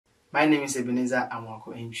My name is Ebenezer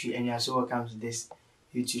Amoateng, and you are so welcome to this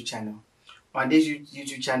YouTube channel. On this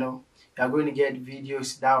YouTube channel, you are going to get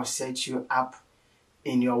videos that will set you up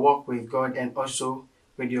in your walk with God and also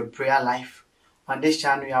with your prayer life. On this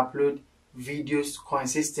channel, you upload videos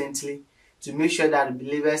consistently to make sure that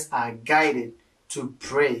believers are guided to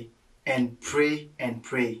pray and pray and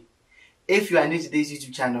pray. If you are new to this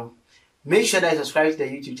YouTube channel, make sure that you subscribe to the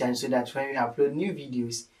YouTube channel so that when we upload new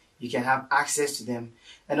videos, you can have access to them.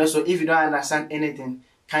 And also, if you don't understand anything,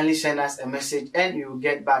 kindly send us a message and we will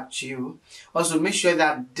get back to you. Also, make sure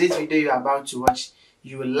that this video you are about to watch,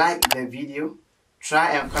 you like the video,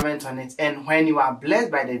 try and comment on it, and when you are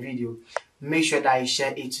blessed by the video, make sure that you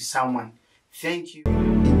share it to someone. Thank you.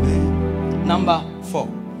 Amen. Number 4.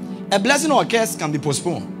 A blessing or a curse can be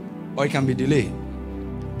postponed or it can be delayed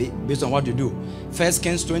based on what you do. 1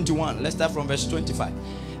 Kings 21. Let's start from verse 25.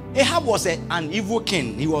 Ahab was an evil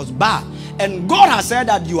king. He was bad. And God has said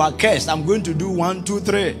that you are cursed. I'm going to do 1, 2,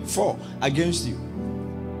 3, 4 against you.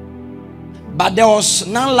 But there was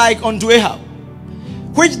none like unto Ahab,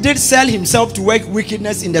 which did sell himself to work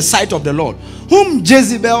wickedness in the sight of the Lord, whom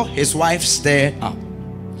Jezebel his wife stirred up.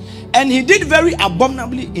 And he did very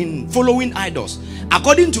abominably in following idols,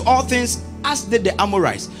 according to all things as did the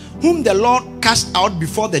Amorites, whom the Lord cast out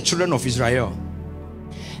before the children of Israel.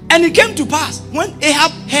 And it came to pass, when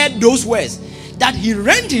Ahab heard those words, that he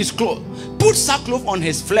rent his clothes, put sackcloth on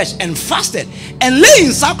his flesh, and fasted, and lay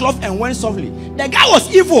in sackcloth and went softly. The guy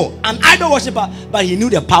was evil, an idol worshiper, but he knew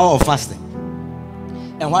the power of fasting.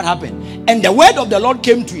 And what happened? And the word of the Lord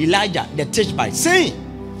came to Elijah the Tishbite, saying,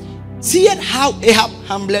 "Seest how Ahab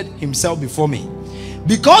humbled himself before me?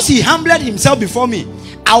 Because he humbled himself before me,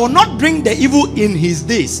 I will not bring the evil in his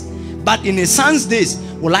days, but in his son's days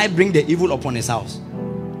will I bring the evil upon his house."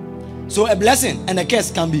 So a blessing and a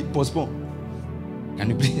curse can be postponed. Can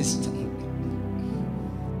you please?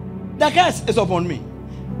 The curse is upon me.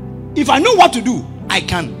 If I know what to do, I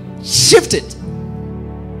can shift it.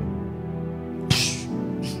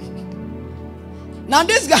 Now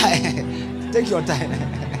this guy, take your time.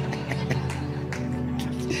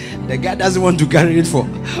 The guy doesn't want to carry it for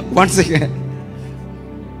 1 second.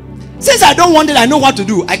 Since I don't want it, I know what to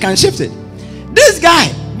do. I can shift it. This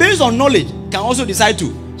guy, based on knowledge, can also decide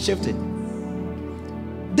to shift it.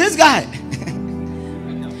 This guy.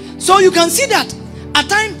 So you can see that at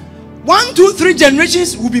times 1, 2, 3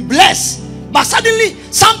 generations will be blessed, but suddenly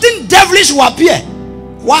something devilish will appear.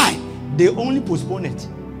 Why? They only postpone it.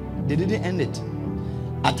 They didn't end it.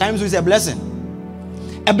 At times it's a blessing.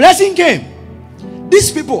 A blessing came.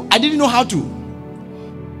 These people, I didn't know how to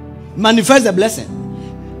manifest the blessing.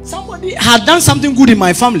 Somebody had done something good in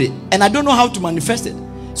my family and I don't know how to manifest it.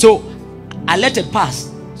 So I let it pass.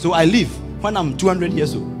 So I leave when I'm 200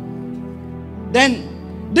 years old. Then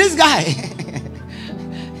this guy,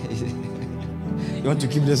 you want to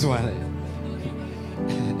keep this one?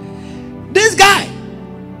 This guy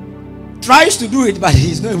tries to do it, but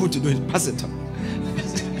he's not able to do it. Pass it on.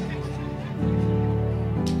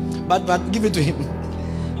 But give it to him.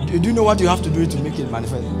 Do you know what you have to do to make it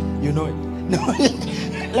manifest? You know it. No.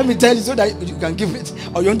 Let me tell you so that you can give it,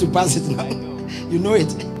 or you want to pass it now. You know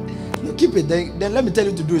it. No, keep it. Then let me tell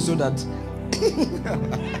you to do it so that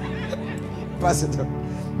pass it on.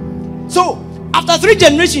 So after 3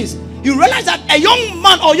 generations, you realize that a young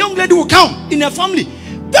man or young lady will come in a family,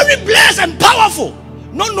 very blessed and powerful,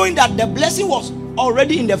 not knowing that the blessing was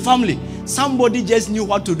already in the family. Somebody just knew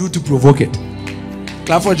what to do to provoke it.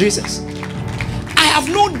 Clap for Jesus. I have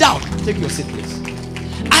no doubt. Take your seat, please.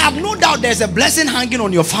 I have no doubt there's a blessing hanging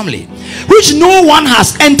on your family, which no one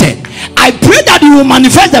has entered. I pray that you will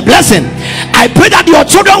manifest the blessing. I pray that your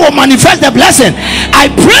children will manifest the blessing. I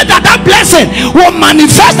pray that that blessing will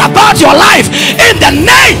manifest about your life in the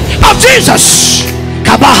name of Jesus.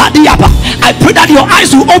 I pray that your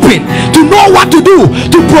eyes will open to know what to do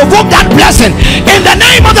to provoke that blessing in the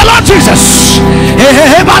name of the Lord Jesus.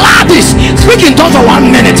 Speak in tongues for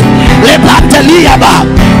 1 minute.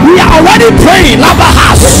 We are already praying.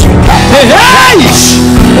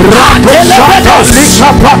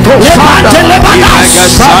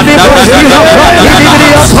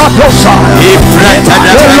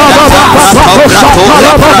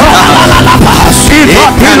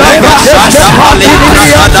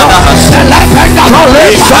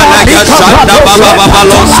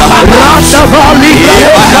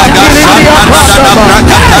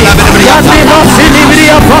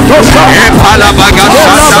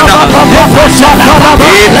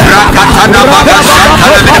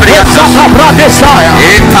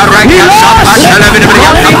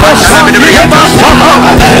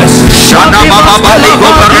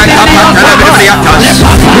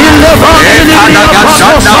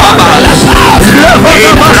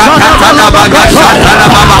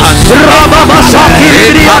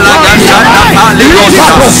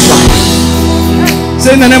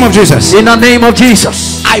 Say in the name of Jesus. In the name of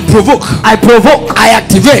Jesus. I provoke. I provoke. I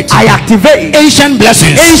activate. I activate. Ancient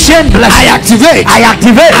blessings. Ancient blessings. I activate. I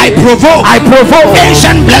activate. I provoke. I provoke.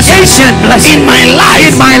 Ancient blessings. Ancient blessings. In my life.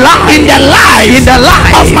 In my life. In the life. In the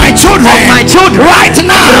life of my children. Of my children. Right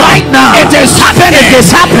now. Right now. It is happening. It is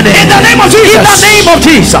happening. In the name of Jesus. In the name of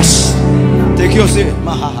Jesus. Take your seat.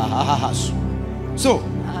 So,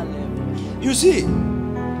 you see,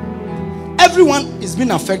 everyone is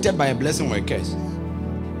being affected by a blessing or a curse.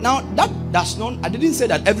 Now, that's not, I didn't say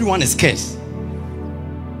that everyone is cursed.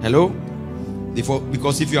 Hello?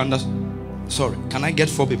 Because if you understand, sorry, can I get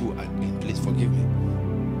 4 people? Please forgive me.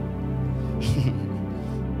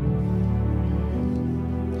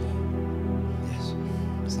 Yes.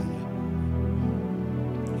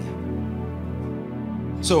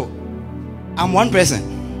 So, I'm one person.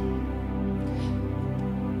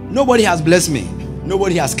 Nobody has blessed me.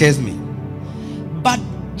 Nobody has cursed me. But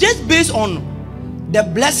just based on the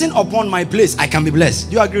blessing upon my place, I can be blessed.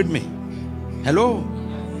 Do you agree with me? Hello?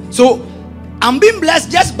 So, I'm being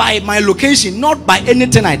blessed just by my location, not by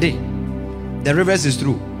anything I did. The reverse is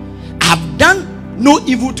true. I've done no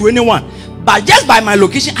evil to anyone, but just by my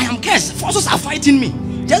location, I am cursed. Forces are fighting me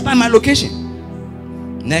just by my location.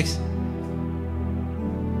 Next.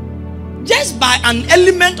 Just by an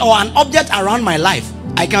element or an object around my life,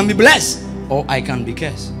 I can be blessed or I can be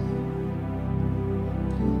cursed.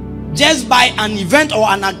 Just by an event or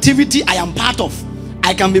an activity I am part of,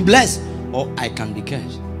 I can be blessed or I can be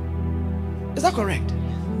cursed. Is that correct?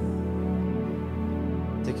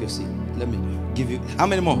 Take your seat. Let me give you, how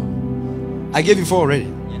many more? I gave you 4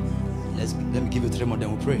 already. Let me give you 3 more,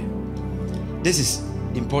 then we'll pray. This is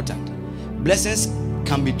important. Blessings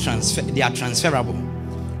can be transferred. They are transferable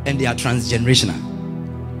and they are transgenerational.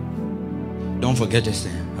 Don't forget this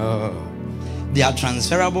thing. They are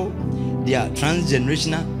transferable, they are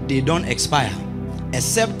transgenerational, they don't expire,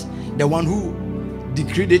 except the one who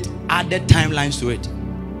decreed it added timelines to it.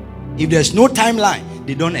 If there's no timeline,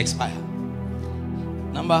 they don't expire.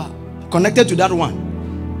 Number connected to that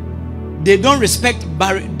one, they don't respect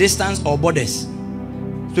distance or borders.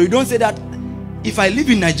 So you don't say that if I live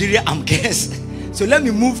in Nigeria, I'm cursed, so let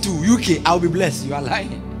me move to UK, I'll be blessed. You are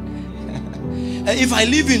lying. If I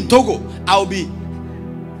live in Togo, I'll be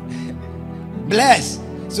blessed,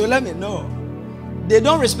 so let me know. They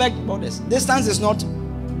don't respect borders. Distance is not,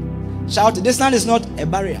 shout, distance is not a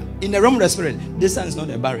barrier. In the realm of the spirit, distance is not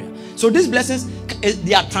a barrier. So these blessings,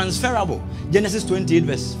 they are transferable. Genesis 28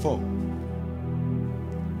 verse 4.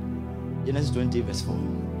 Genesis 28 verse 4.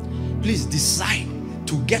 Please decide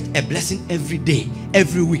to get a blessing every day,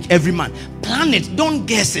 every week, every month. Plan it, don't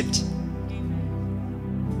guess it.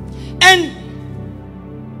 And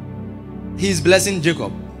he is blessing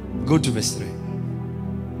Jacob. Go to verse 3.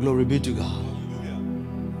 Glory be to God.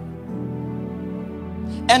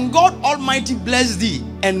 And God Almighty bless thee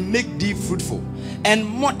and make thee fruitful and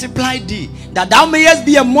multiply thee, that thou mayest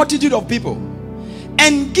be a multitude of people,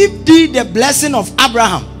 and give thee the blessing of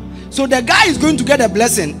Abraham. So the guy is going to get a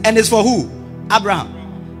blessing, and it's for who?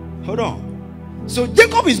 Abraham. Hold on. So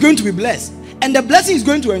Jacob is going to be blessed, and the blessing is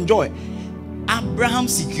going to enjoy. Abraham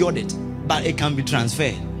secured it, but it can be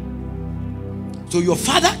transferred. So your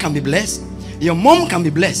father can be blessed, your mom can be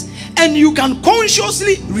blessed, and you can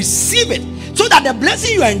consciously receive it, so that the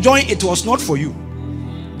blessing you are enjoying, it was not for you.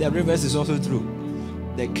 The reverse is also true.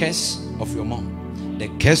 The curse of your mom, the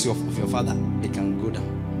curse of your father, it can go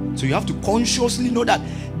down. So you have to consciously know that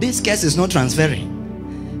this curse is not transferring.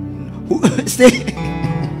 Stay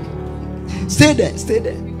there, stay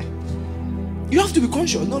there. You have to be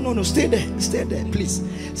conscious. No, stay there, please.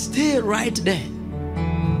 Stay right there.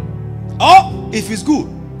 Or if it's good,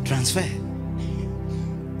 transfer.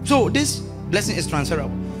 So this blessing is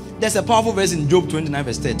transferable. There's a powerful verse in Job 29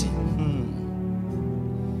 verse 30.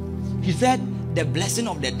 He said, the blessing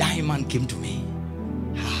of the dying man came to me.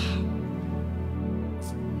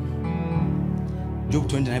 Job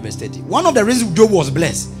 29 verse 30. One of the reasons Job was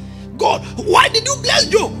blessed, God, why did you bless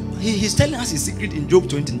Job? He's telling us his secret in Job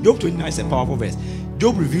 20. Job 29 is a powerful verse.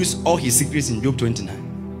 Job reveals all his secrets in Job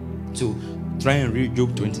 29. So try and read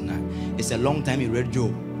Job 29. It's a long time you read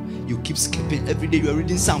Job. You keep skipping every day. You are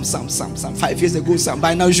reading Psalm. 5 years ago, Psalm.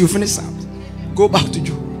 By now you should finish Psalms. Go back to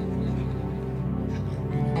Job.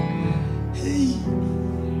 Hey,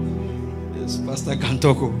 yes, Pastor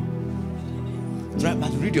Kantoko. Try,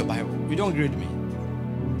 but read your Bible. You don't agree with me.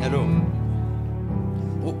 Hello.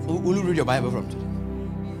 Who will you read your Bible from today?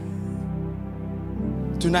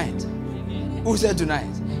 Tonight. Who said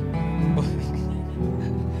tonight?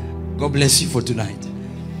 God bless you for tonight.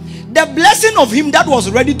 The blessing of him that was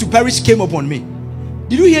ready to perish came upon me.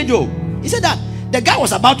 Did you hear Job? He said that the guy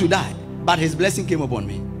was about to die, but his blessing came upon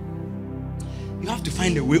me. You have to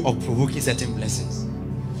find a way of provoking certain blessings.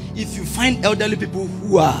 If you find elderly people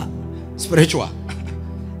who are spiritual,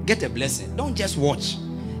 get a blessing. Don't just watch.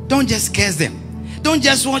 Don't just curse them. Don't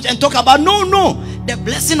just watch and talk about, no. The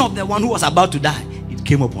blessing of the one who was about to die, it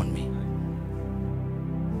came upon me.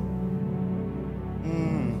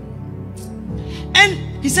 And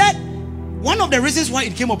he said, one of the reasons why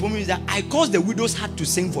it came upon me is that I caused the widow's heart to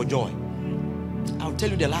sing for joy. I'll tell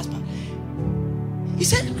you the last part. He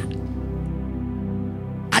said,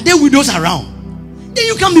 are there widows around? Then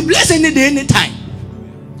you can be blessed any day, any time.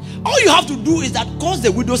 All you have to do is that cause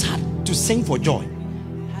the widow's heart to sing for joy.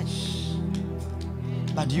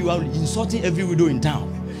 But you are insulting every widow in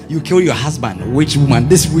town. You kill your husband, witch woman,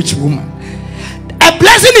 this witch woman. A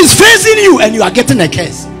blessing is facing you and you are getting a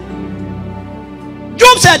curse.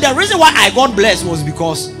 Job said the reason why I got blessed was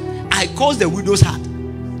because I caused the widow's heart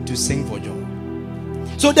to sing for joy.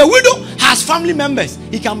 So the widow has family members.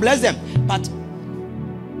 He can bless them. But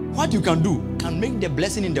what you can do can make the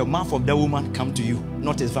blessing in the mouth of the woman come to you,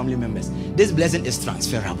 not his family members. This blessing is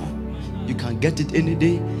transferable. You can get it any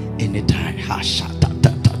day, any time.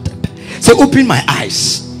 So open my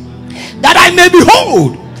eyes that I may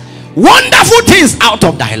behold wonderful things out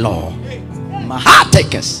of thy law. My heart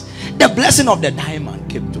takers. The blessing of the diamond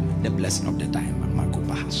came to me. The blessing of the diamond.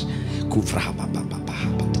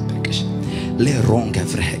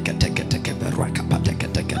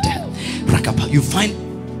 You find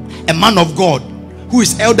a man of God who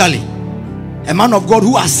is elderly, a man of God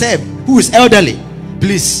who has served, who is elderly.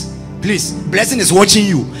 Please, blessing is watching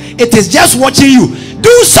you. It is just watching you.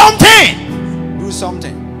 Do something. Do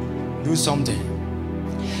something. Do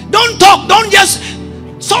something. Don't talk. Don't just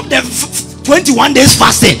stop the 21 days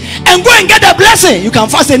fasting and go and get a blessing. You can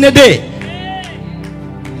fast in a day.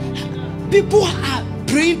 People are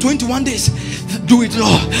praying 21 days. Do it,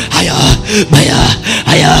 Lord.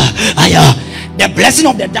 The blessing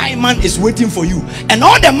of the diamond is waiting for you. And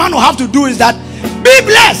all the man will have to do is that be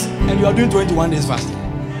blessed. And you are doing 21 days fasting.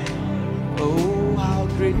 Oh, how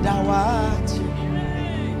great thou art.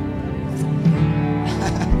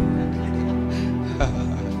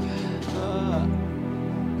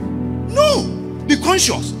 No. Be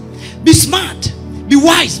conscious. Be smart. Be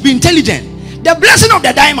wise. Be intelligent. The blessing of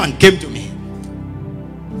the diamond came to me.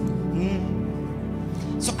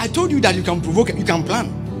 So I told you that you can provoke it. You can plan.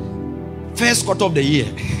 First quarter of the year,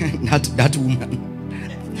 that woman.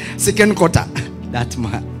 Second quarter, that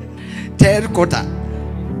man. Third quarter,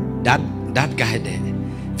 that guy there.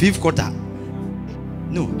 Fifth quarter,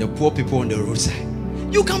 no, the poor people on the roadside.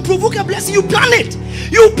 You can provoke a blessing. You plan it.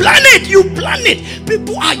 You plan it. You plan it.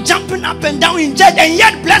 People are jumping up and down in church, and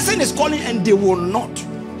yet blessing is calling, and they will not.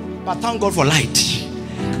 But thank God for light.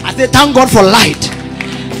 I say thank God for light.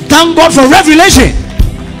 Thank God for revelation.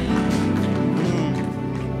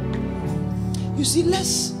 You see,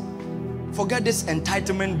 let's forget this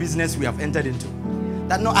entitlement business we have entered into.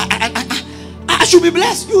 That no, I should be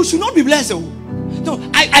blessed. You should not be blessed. No,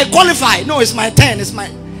 I qualify. No, it's my turn. It's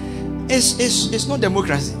not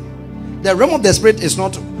democracy. The realm of the spirit is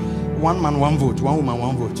not one man, one vote, one woman,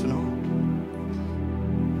 one vote. You know.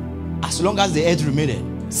 As long as the earth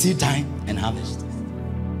remained, seed time and harvest.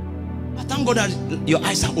 But thank God that your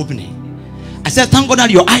eyes are opening. I said, thank God that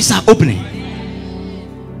your eyes are opening.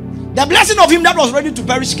 The blessing of him that was ready to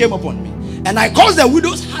perish came upon me. And I caused the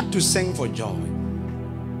widow's heart to sing for joy.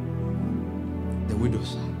 The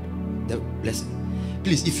widow's heart. The blessing.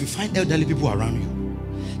 Please, if you find elderly people around you,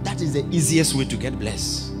 that is the easiest way to get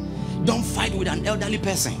blessed. Don't fight with an elderly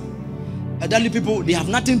person. Elderly people, they have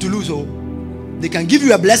nothing to lose. So they can give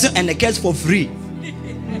you a blessing and a curse for free.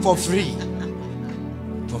 For free.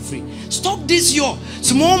 For free. Stop this your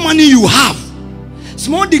small money you have.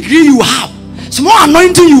 Small degree you have. Small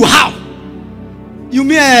anointing you have. You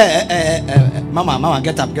mean mama,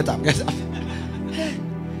 get up.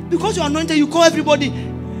 Because you're anointed, you call everybody.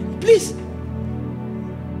 Please.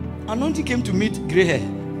 Anointing came to meet gray hair.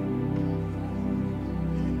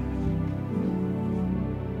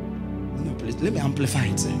 No, please, let me amplify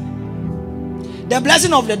it. The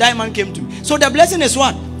blessing of the diamond came to me. So the blessing is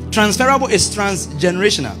what? Transferable, is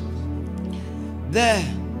transgenerational.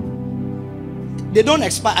 They don't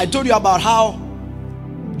expire. I told you about how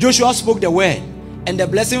Joshua spoke the word and the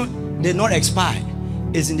blessing did not expire.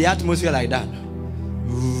 It's in the atmosphere like that.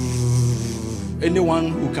 Anyone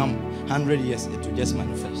who come 100 years, it will just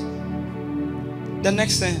manifest. The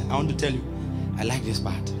next thing I want to tell you, I like this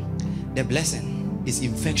part. The blessing is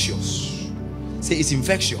infectious. Say it's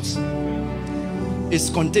infectious. is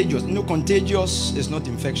contagious. You know, contagious is not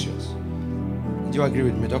infectious. Do you agree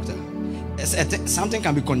with me, doctor? Something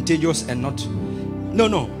can be contagious and not.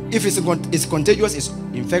 No. If it's contagious, it's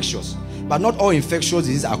infectious. But not all infectious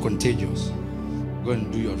diseases are contagious. Go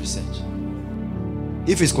and do your research.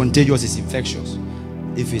 If it's contagious, it's infectious.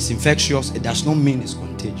 If it's infectious, it does not mean it's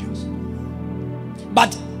contagious.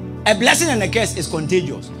 But a blessing and a curse is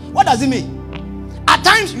contagious. What does it mean? At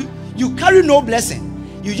times, you carry no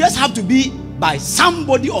blessing. You just have to be by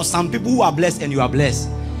somebody or some people who are blessed and you are blessed.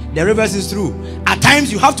 The reverse is true. At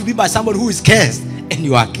times, you have to be by somebody who is cursed and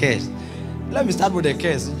you are cursed. Let me start with a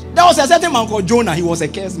curse. There was a certain man called Jonah. He was a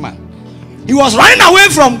cursed man. He was running away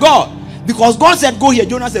from God because God said, go here.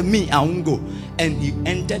 Jonah said, me, I won't go. And he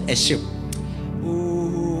entered a ship.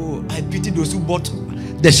 Oh, I pity those who bought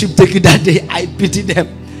the ship ticket that day. I pity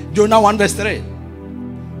them. Jonah 1 verse 3.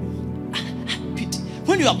 Pity.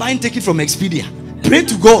 When you are buying ticket from Expedia, pray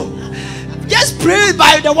to God. Just pray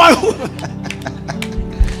by the one who...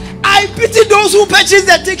 I pity those who purchased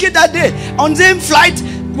the ticket that day on the same flight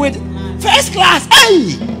with first class.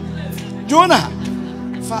 Hey, Jonah,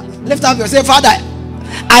 lift up your say, Father,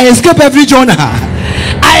 I escape every Jonah.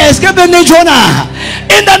 I escape any Jonah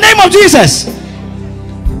in the name of Jesus.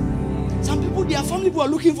 Some people, their family people are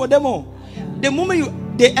looking for them all. The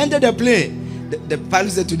moment they enter the plane, the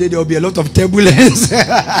pilot said today there will be a lot of turbulence.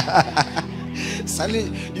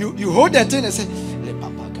 Suddenly, you hold that thing and say,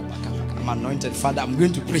 I'm anointed, Father, I'm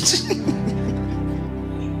going to preach.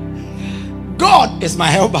 God is my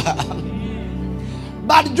helper.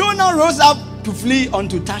 But Jonah rose up to flee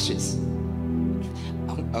unto Tarshish.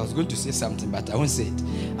 I was going to say something, but I won't say it.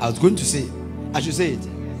 I should say it.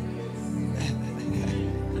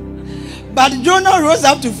 But Jonah rose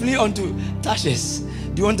up to flee unto Tarshish.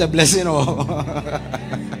 Do you want a blessing or?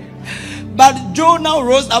 But Jonah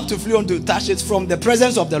rose up to flee unto Tarshish from the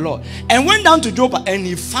presence of the Lord and went down to Joppa, and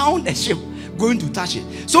he found a ship going to Tarshish.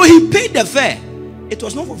 So he paid the fare. It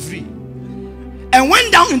was not for free. And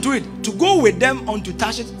went down into it to go with them unto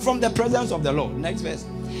Tarshish from the presence of the Lord. Next verse.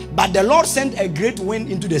 But the Lord sent a great wind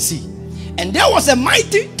into the sea, and there was a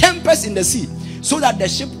mighty tempest in the sea, so that the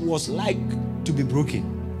ship was like to be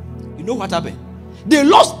broken. You know what happened? They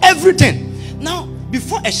lost everything. Now,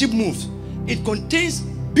 before a ship moves, it contains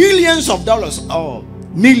billions of dollars, or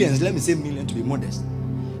millions, let me say million to be modest.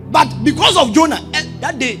 But because of Jonah,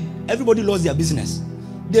 that day, everybody lost their business.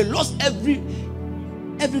 They lost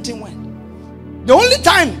everything went. The only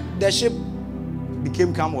time the ship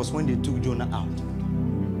became calm was when they took Jonah out.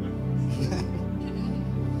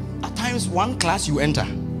 At times, one class you enter,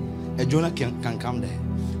 a Jonah can come there.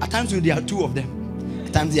 At times, there are two of them.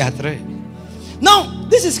 At times, there are three. Now,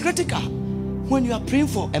 this is critical. When you are praying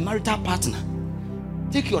for a marital partner,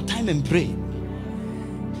 take your time and pray.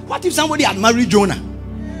 What if somebody had married Jonah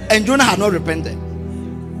and Jonah had not repented?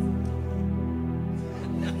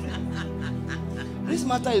 This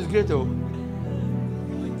matter is great, though.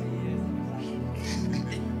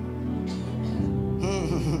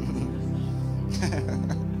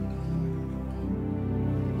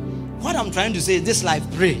 What I'm trying to say is this life,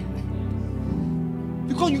 pray.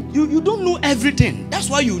 Because you don't know everything. That's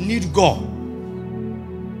why you need God.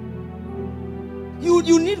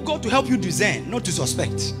 You need God to help you discern, not to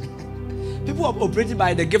suspect. People are operated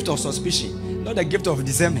by the gift of suspicion, not the gift of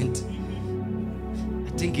discernment.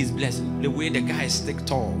 I think he's blessed. The way the guy is stick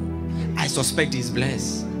tall, I suspect he's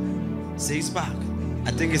blessed. Says back,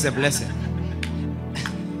 I think it's a blessing.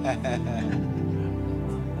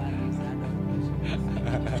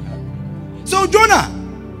 So Jonah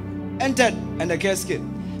entered, and the curse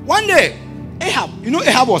came. One day, Ahab, you know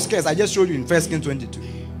Ahab was cursed. I just showed you in 1 Kings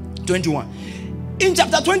 21. In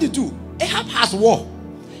chapter 22, Ahab has war.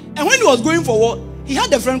 And when he was going for war, he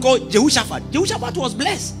had a friend called Jehoshaphat. Jehoshaphat was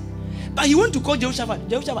blessed. But he went to call Jehoshaphat.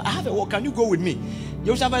 Jehoshaphat, I have a war. Can you go with me?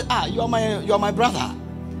 Jehoshaphat, you are my brother.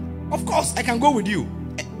 Of course, I can go with you.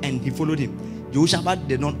 And he followed him. Jehoshaphat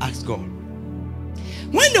did not ask God.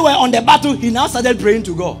 When they were on the battle, he now started praying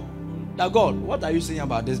to God. Now, God, what are you saying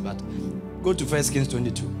about this battle? Go to 1 Kings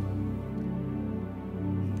 22.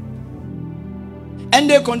 And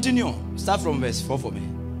they continue. Start from verse 4 for me.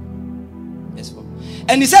 Verse 4.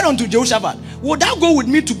 And he said unto Jehoshaphat, would thou go with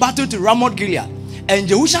me to battle to Ramoth Gilead? And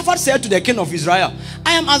Jehoshaphat said to the king of Israel,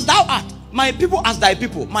 I am as thou art, my people as thy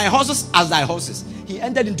people, my horses as thy horses. He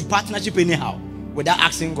entered into partnership anyhow, without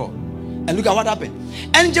asking God. And look at what happened.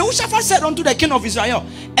 And Jehoshaphat said unto the king of Israel,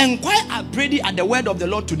 inquire, I pray thee, at the word of the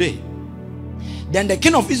Lord today. Then the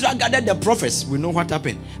king of Israel gathered the prophets. We know what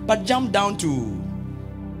happened. But jump down to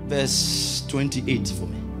verse 28 for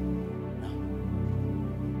me.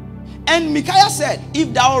 And Micaiah said,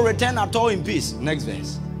 if thou return at all in peace. Next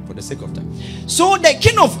verse. for the sake of time. So the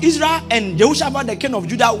king of Israel and Jehoshaphat, the king of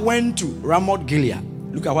Judah, went to Ramoth Gilead.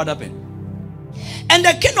 Look at what happened. And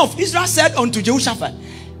the king of Israel said unto Jehoshaphat,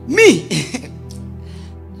 me,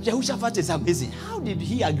 Jehoshaphat is amazing. How did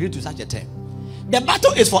he agree to such a term? The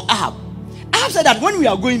battle is for Ahab. Ahab said that when we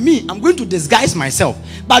are going, I'm going to disguise myself.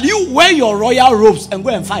 But you wear your royal robes and go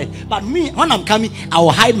and fight. But me, when I'm coming, I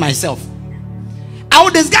will hide myself. I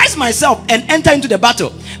will disguise myself and enter into the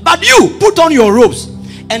battle. But you put on your robes.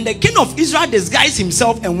 And the king of Israel disguised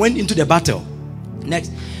himself and went into the battle.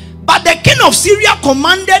 Next. But the king of Syria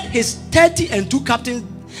commanded his 32 captains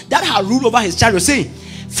that had ruled over his chariot, saying,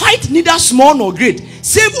 fight neither small nor great,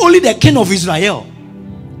 save only the king of Israel.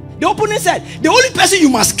 The opponent said, the only person you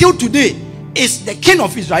must kill today is the king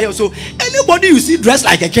of Israel. So anybody you see dressed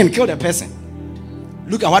like a king, kill the person.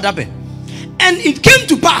 Look at what happened. And it came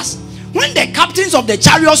to pass, when the captains of the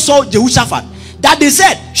chariot saw Jehoshaphat, that they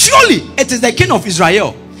said, surely it is the king of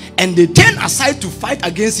Israel. And they turned aside to fight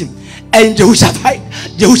against him. And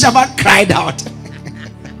Jehoshaphat cried out.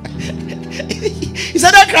 He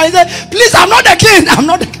said, please, I'm not the king. I'm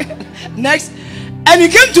not the king. Next. And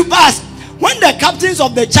it came to pass, when the captains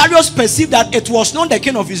of the chariots perceived that it was not the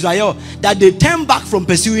king of Israel, that they turned back from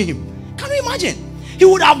pursuing him. Can you imagine? He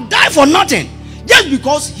would have died for nothing, just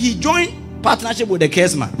because he joined partnership with the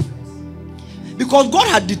cursed man. Because God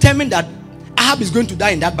had determined that Ahab is going to die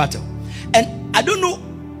in that battle. And I don't know,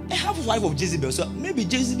 Ahab's wife of Jezebel. So maybe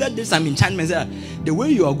Jezebel did some enchantment. Said, the way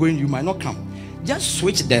you are going, you might not come. Just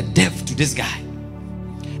switch the death to this guy.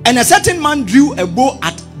 And a certain man drew a bow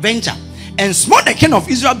at venture and smote the king of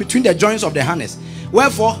Israel between the joints of the harness.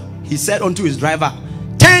 Wherefore he said unto his driver,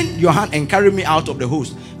 turn your hand and carry me out of the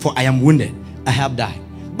host, for I am wounded, I have died.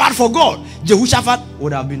 But for God, Jehoshaphat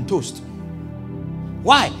would have been toast.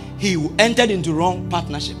 Why? He entered into wrong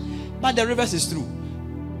partnership. But the reverse is true.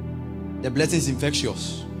 The blessing is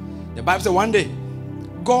infectious. The Bible says one day,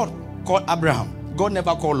 God called Abraham. God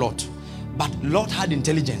never called Lot. But Lot had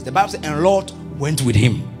intelligence. The Bible says, and Lot went with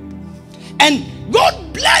him. And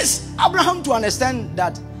God blessed Abraham to understand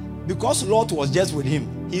that because Lot was just with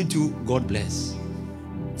him, he too, God bless.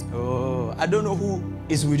 Oh, I don't know who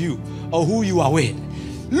is with you or who you are with.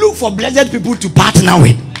 Look for blessed people to partner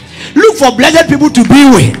with. Look for blessed people to be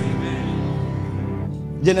with.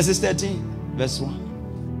 Genesis 13, verse 1.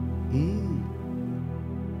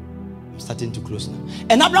 I'm starting to close now.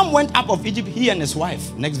 And Abraham went up of Egypt, he and his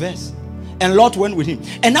wife. Next verse. And Lot went with him.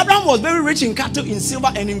 And Abraham was very rich in cattle, in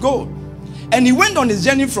silver, and in gold. And he went on his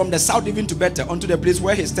journey from the south even to Bethel, unto the place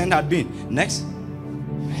where his tent had been. Next.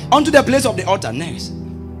 Unto the place of the altar. Next.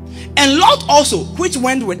 And Lot also, which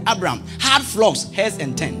went with Abraham, had flocks, herds,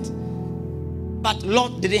 and tents. But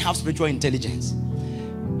Lot didn't have spiritual intelligence.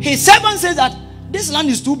 His servant says that this land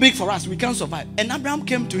is too big for us, we can't survive. And Abraham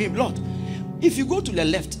came to him, Lord, if you go to the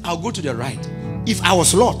left, I'll go to the right. If I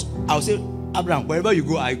was Lot, I'll say, Abraham, wherever you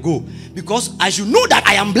go, I go. Because I should know that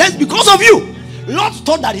I am blessed because of you. Lot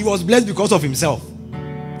thought that he was blessed because of himself.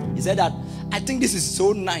 He said that, I think this is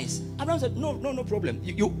so nice. Abraham said, no problem.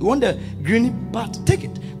 You want the green part? Take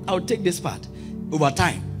it. I'll take this part. Over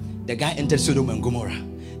time, the guy entered Sodom and Gomorrah.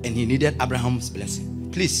 And he needed Abraham's blessing.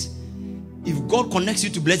 Please, if God connects you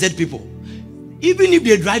to blessed people, even if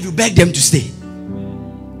they drive you, beg them to stay.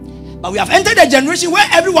 But we have entered a generation where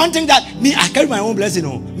everyone thinks that, me, I carry my own blessing.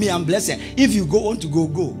 Oh, me, I'm blessed. If you want to go,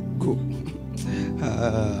 go.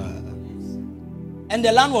 And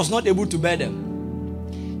the land was not able to bear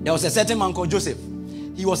them. There was a certain man called Joseph.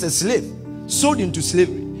 He was a slave, sold into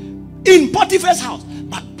slavery in Potiphar's house.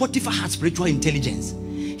 But Potiphar had spiritual intelligence.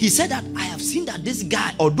 He said that, I have seen that this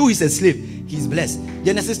guy, although he's a slave, he's blessed.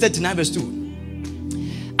 Genesis 39 verse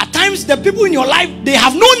 2. At times, the people in your life, they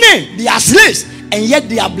have no name. They are slaves. And yet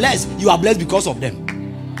they are blessed. You are blessed because of them.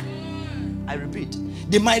 I repeat.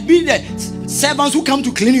 They might be the servants who come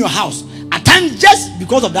to clean your house. At times, just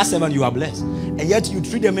because of that servant, you are blessed. And yet you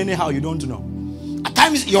treat them anyhow, you don't know. At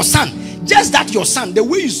times, your son, just that your son, the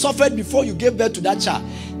way you suffered before you gave birth to that child,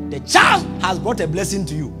 the child has brought a blessing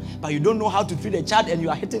to you. But you don't know how to treat the child, and you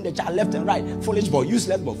are hitting the child left and right. Foolish boy,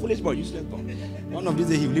 useless boy, foolish boy, useless boy. One of these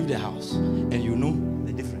days, he will leave the house. And you know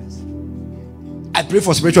the difference. I pray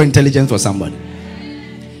for spiritual intelligence for somebody.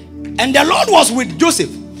 And the Lord was with Joseph.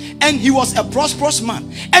 And he was a prosperous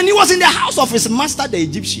man. And he was in the house of his master, the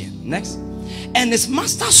Egyptian. Next. And his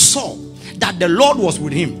master saw that the Lord was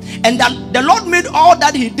with him. And that the Lord made all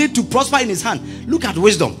that he did to prosper in his hand. Look at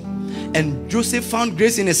wisdom. And Joseph found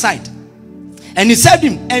grace in his sight. And he served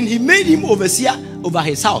him. And he made him overseer over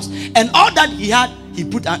his house. And all that he had, he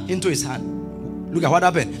put into his hand. Look at what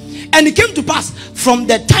happened. And it came to pass from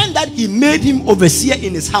the time that he made him overseer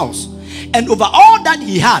in his house, and over all that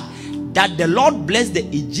he had, that the Lord blessed the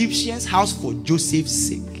Egyptian's house for Joseph's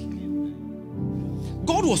sake.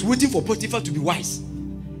 God was waiting for Potiphar to be wise.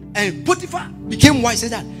 And Potiphar became wise.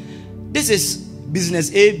 Said that this is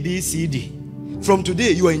business A, B, C, D. From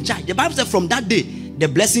today, you are in charge. The Bible said from that day, the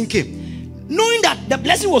blessing came. Knowing that the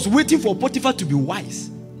blessing was waiting for Potiphar to be wise,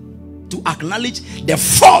 to acknowledge the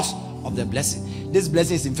force of the blessing. This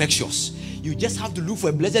blessing is infectious. You just have to look for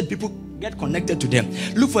a blessed people, get connected to them.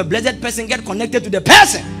 Look for a blessed person, get connected to the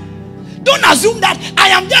person. Don't assume that I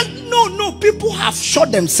am just... No. People have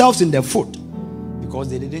shot themselves in their foot because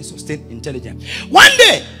they didn't sustain intelligence. One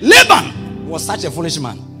day, Laban was such a foolish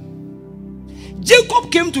man.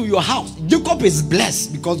 Jacob came to your house. Jacob is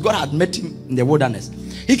blessed because God had met him in the wilderness.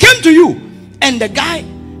 He came to you, and the guy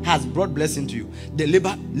has brought blessing to you. The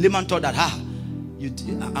Laban thought that,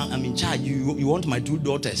 I'm in charge. You want my 2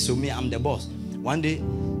 daughters, so me, I'm the boss. One day,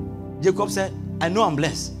 Jacob said, I know I'm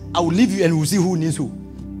blessed. I will leave you and we'll see who needs who.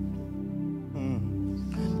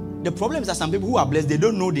 The problem is that some people who are blessed, they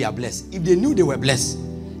don't know they are blessed. If they knew they were blessed,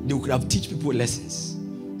 they could have teach people lessons.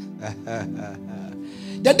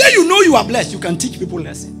 The day you know you are blessed, you can teach people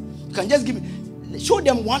lessons. You can just show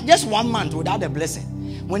them just 1 month without a blessing.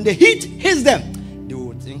 When the heat hits them, they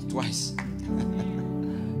will think twice.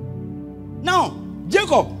 Now,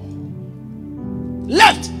 Jacob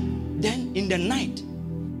left. Then in the night,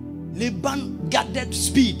 Laban gathered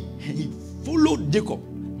speed and he followed Jacob.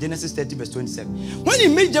 Genesis 30 verse 27. When he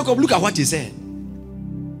met Jacob, look at what he said.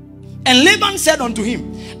 And Laban said unto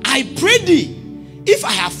him, I pray thee, if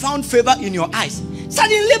I have found favor in your eyes.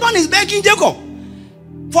 Suddenly Laban is begging Jacob,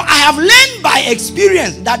 for I have learned by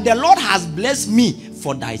experience that the Lord has blessed me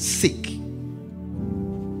for thy sake.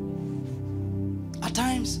 At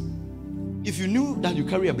times, if you knew that you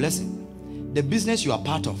carry a blessing, the business you are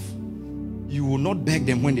part of, you will not beg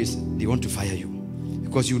them when they want to fire you,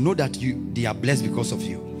 because you know that they are blessed because of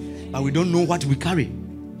you. But we don't know what we carry.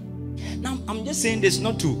 Now, I'm just saying this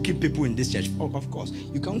not to keep people in this church. Of course,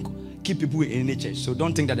 you can't keep people in any church. So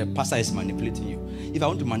don't think that the pastor is manipulating you. If I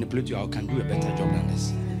want to manipulate you, I can do a better job than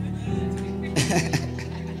this.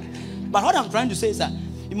 But what I'm trying to say is that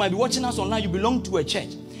you might be watching us online, you belong to a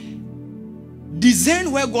church. Discern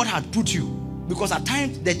where God had put you. Because at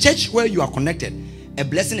times, the church where you are connected, a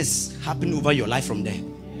blessing is happening over your life from there.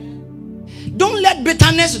 Don't let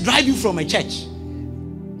bitterness drive you from a church.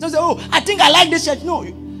 Don't say, oh, I think I like this church. No,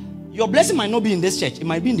 your blessing might not be in this church. It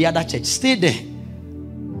might be in the other church. Stay there.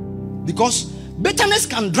 Because bitterness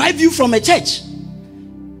can drive you from a church.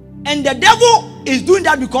 And the devil is doing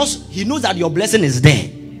that because he knows that your blessing is there.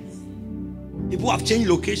 People have changed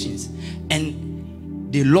locations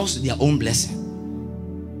and they lost their own blessing.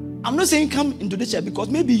 I'm not saying come into the church because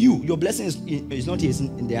maybe your blessing is not here,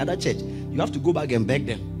 in the other church. You have to go back and beg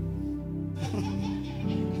them.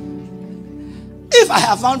 If I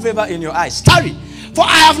have found favor in your eyes, tarry. For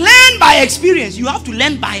I have learned by experience. You have to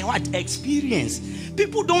learn by what? Experience.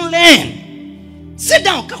 People don't learn. Sit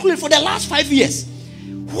down, calculate for the last 5 years.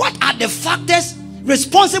 What are the factors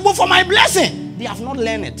responsible for my blessing? They have not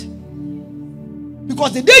learned it.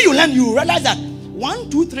 Because the day you learn, you realize that 1,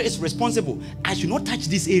 2, 3 is responsible. I should not touch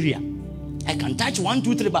this area. I can touch 1,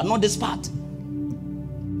 2, 3, but not this part.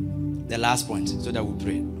 The last point, so that we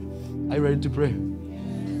pray. Are you ready to pray?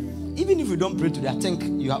 Even if you don't pray today, I think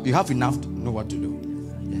you have enough to know what to do.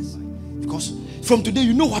 Yes. Because from today,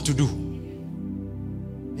 you know what to do.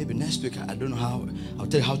 Maybe next week, I don't know how. I'll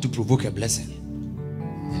tell you how to provoke a blessing.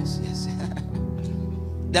 Yes.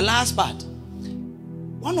 The last part.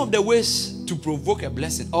 One of the ways to provoke a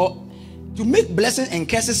blessing or to make blessings and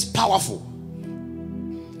curses powerful.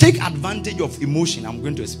 Take advantage of emotion. I'm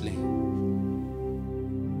going to explain.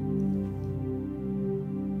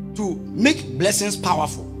 To make blessings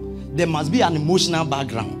powerful, there must be an emotional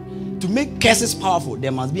background. To make curses powerful,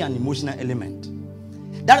 there must be an emotional element.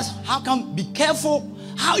 That is how come, be careful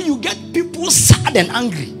how you get people sad and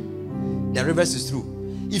angry. The reverse is true.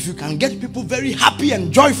 If you can get people very happy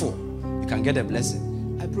and joyful, you can get a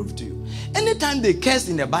blessing. I prove to you. Anytime they cursed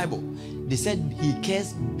in the Bible, they said he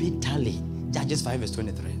cursed bitterly. Judges 5 verse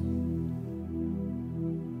 23.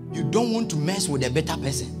 You don't want to mess with a bitter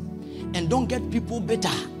person. And don't get people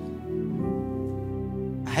bitter.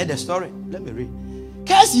 I heard a story. Let me read.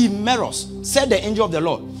 Curse ye Meros, said the angel of the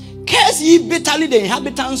Lord. Curse ye bitterly the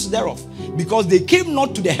inhabitants thereof, because they came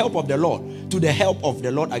not to the help of the Lord, to the help of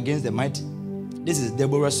the Lord against the mighty. This is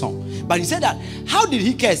Deborah's song. But he said that, how did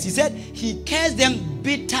he curse? He said he cursed them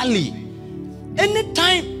bitterly.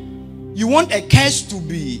 Anytime you want a curse to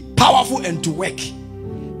be powerful and to work,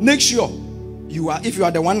 make sure you are, if you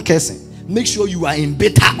are the one cursing, make sure you are in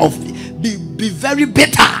bitter of, be very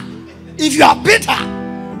bitter. If you are bitter,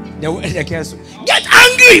 The curse. Get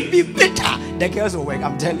angry, be bitter. The curse will work.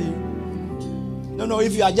 I'm telling you. No.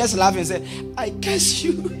 If you are just laughing, say, I curse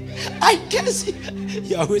you. I curse you.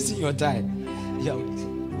 You are wasting your time.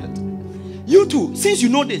 You too, since you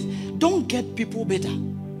know this, don't get people better.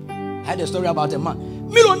 I had a story about a man,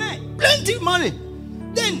 millionaire, plenty of money.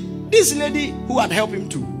 Then this lady who had helped him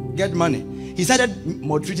to get money, he started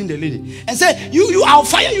maltreating the lady and said, you are on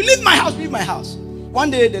fire, you leave my house, leave my house.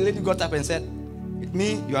 One day the lady got up and said,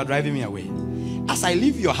 me, you are driving me away. As I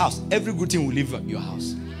leave your house, every good thing will leave your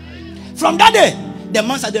house. From that day, the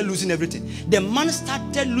man started losing everything. The man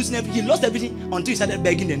started losing everything. He lost everything until he started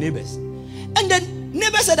begging the neighbors. And then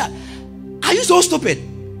neighbors said that, are you so stupid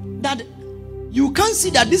that you can't see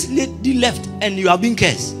that this lady left and you are being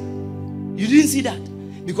cursed? You didn't see that.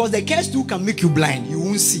 Because the curse too can make you blind. You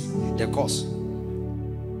won't see the cause.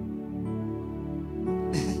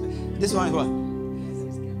 This one, what?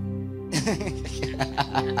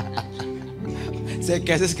 Say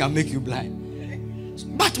curses can make you blind.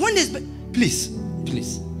 But when there's, please,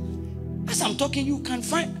 as I'm talking, you can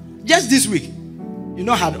find, just this week, you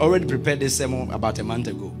know, I had already prepared this sermon about a month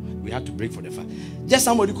ago. We had to break for the fast. Just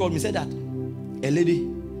somebody called me, said that a lady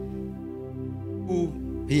who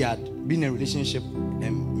he had been in a relationship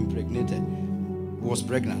and impregnated was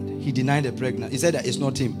pregnant. He denied the pregnancy. He said that it's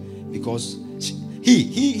not him because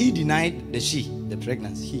he denied the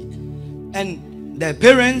pregnancy. And the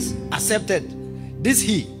parents accepted this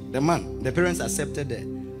the man. The parents accepted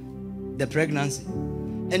the pregnancy,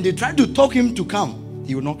 and they tried to talk him to come.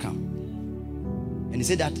 He would not come. And he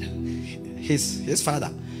said that his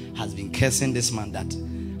father has been cursing this man, that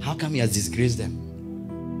how come he has disgraced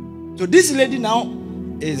them. So this lady now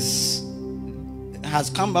has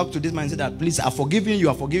come back to this man and said that, please, I've forgiven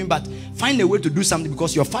you, but find a way to do something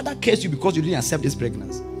because your father cursed you because you didn't accept this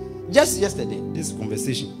pregnancy. Just yesterday, this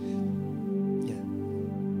conversation.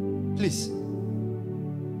 Yeah. Please,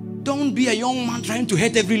 don't be a young man trying to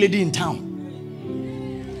hurt every lady in town.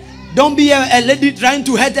 Don't be a lady trying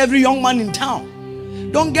to hurt every young man in town.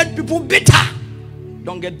 Don't get people bitter.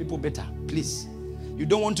 Don't get people bitter, please. You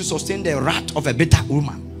don't want to sustain the wrath of a bitter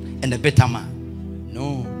woman and a bitter man.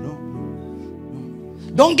 No.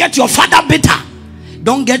 Don't get your father bitter.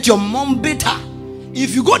 Don't get your mom bitter.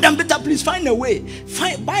 If you got them bitter, please find a way.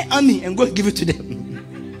 Buy honey and go give it to them.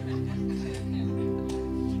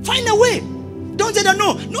 Find a way. Don't say that,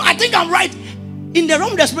 no, I think I'm right. In the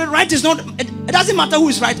realm of the spirit, right is not, it doesn't matter who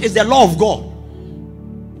is right, it's the law of God.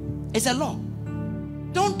 It's a law.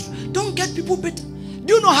 Don't get people bitter.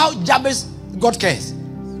 Do you know how Jabez got cursed?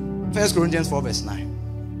 1 Corinthians 4 verse 9.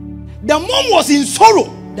 The mom was in sorrow.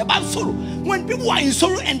 The Bible sorrow. When people are in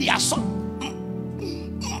sorrow and they are sorrow.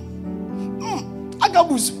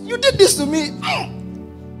 Agabus, you did this to me.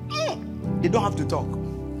 They don't have to talk.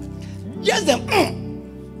 Just them.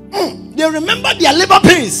 They remember their labor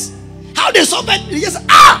pains. How they suffered. They just,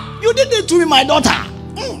 you did it to me, my daughter.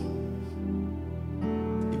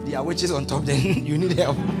 If there are witches on top, then you need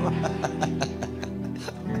help.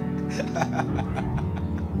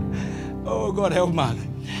 Oh God, help man.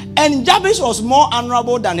 And Jabez was more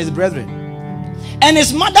honorable than his brethren. And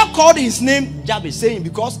his mother called his name Jabez, saying,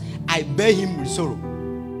 because I bear him with sorrow.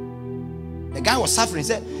 The guy was suffering,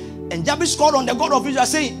 said, and Jabez called on the God of Israel,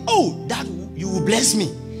 saying, oh, that you will bless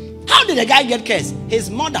me. How did the guy get cursed? His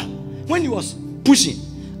mother, when he was pushing,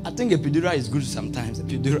 I think a epidural is good sometimes, a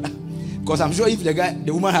epidural. Because I'm sure if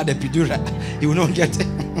the woman had a epidural, he would not get it.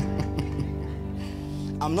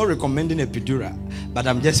 I'm not recommending a epidural, but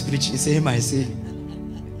I'm just preaching, saying my saying.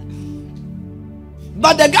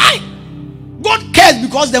 But the guy got cursed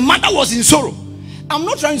because the mother was in sorrow. I'm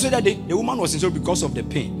not trying to say that the woman was in sorrow because of the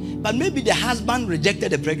pain, but maybe the husband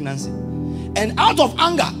rejected the pregnancy, and out of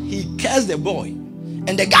anger he cursed the boy,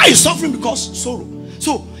 and the guy is suffering because of sorrow.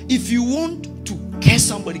 So if you want to curse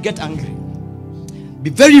somebody, get angry.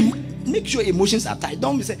 Make sure emotions are tight.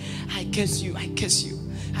 Don't be saying, I curse you, I curse you,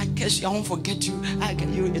 I curse you, I won't forget you,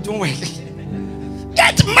 it won't work.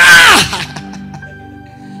 Get mad.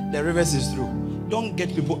 The reverse is true. Don't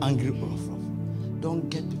get people angry. Don't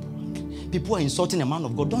get people angry. People are insulting a man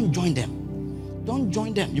of God. Don't join them. Don't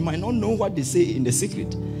join them. You might not know what they say in the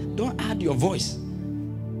secret. Don't add your voice.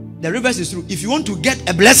 The reverse is true. If you want to get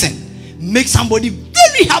a blessing, make somebody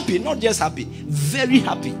very happy. Not just happy, very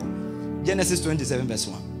happy. Genesis 27 verse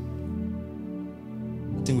 1.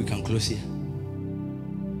 I think we can close here.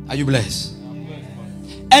 Are you blessed?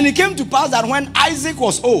 And it came to pass that when Isaac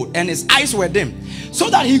was old and his eyes were dim, so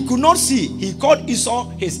that he could not see, he called Esau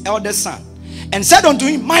his eldest son, and said unto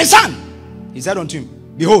him, my son. He said unto him,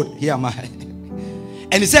 behold, here am I.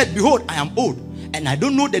 And he said, behold, I am old, and I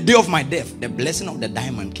don't know the day of my death. The blessing of the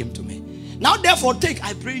diamond came to me. Now therefore take,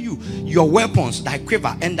 I pray you, your weapons, thy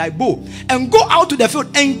quiver and thy bow, and go out to the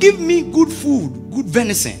field and give me good food, good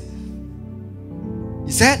venison.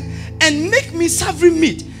 He said, and make me savory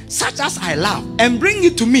meat, such as I love, and bring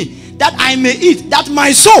it to me, that I may eat, that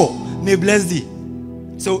my soul may bless thee.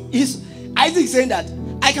 So Isaac saying that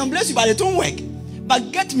I can bless you, but it don't work.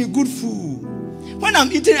 But get me good food. When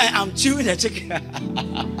I'm eating, I'm chewing the chicken.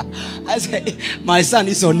 I say, my son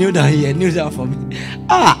is on kneel down here, kneel down for me.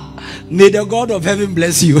 May the God of heaven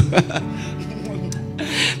bless you.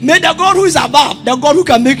 May the God who is above, the God who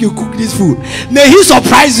can make you cook this food, may he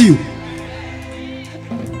surprise you.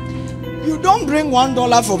 You don't bring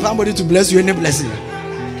 $1 for somebody to bless you any blessing.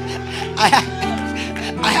 I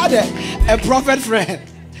had a prophet friend.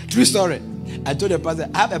 True story. I told the pastor,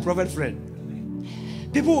 I have a prophet friend.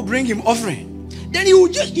 People will bring him offering. Then he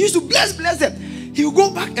used to bless them. He will go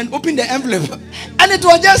back and open the envelope, and it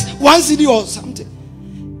was just 1 CD or something.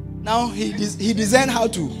 Now he designed how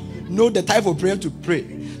to know the type of prayer to pray.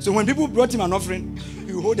 So when people brought him an offering,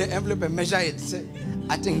 he would hold the envelope and measure it. Say,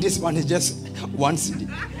 I think this one is just 1 CD.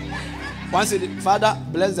 1 CD. Father,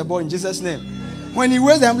 bless the boy in Jesus' name. When he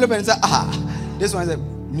wears the envelope and said, this one said,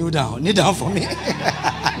 kneel down for me.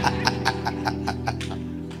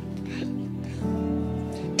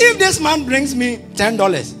 If this man brings me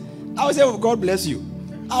 $10, I will say, oh, God bless you.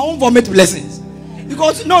 I won't vomit blessings.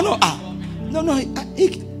 Because, no.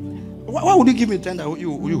 Why would you give me $10?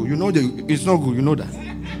 You know it's not good. You know that.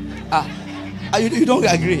 You don't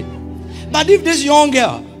agree. But if this young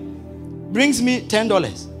girl brings me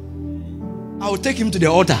 $10, I will take him to the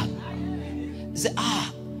altar. Say,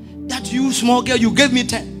 that you small girl, you gave me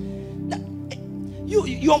 10.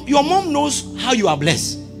 Your mom knows how you are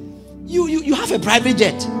blessed. You have a private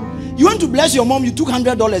jet. You want to bless your mom, you took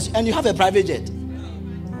 $100 and you have a private jet.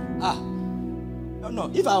 No,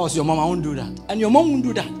 if I was your mom, I won't do that. And your mom won't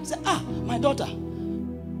do that. Say, my daughter,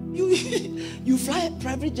 you fly a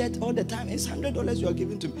private jet all the time. It's $100 you are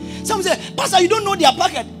giving to me. Some say, Pastor, you don't know their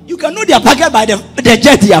pocket. You can know their pocket by the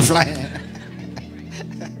jet they are flying.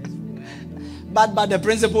 But the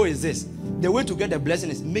principle is this. The way to get the blessing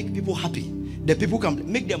is make people happy. The people can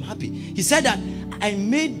make them happy. He said that I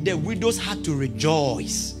made the widow's heart to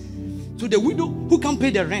rejoice. So the widow who can't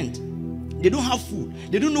pay the rent, they don't have food,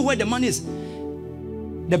 they don't know where the money is.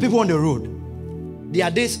 The people on the road, there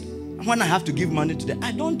are days when I have to give money to them.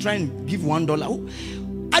 I don't try and give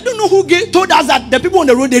 $1. I don't know who told us that the people on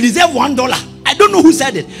the road, they deserve $1. I don't know who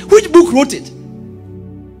said it. Which book wrote it?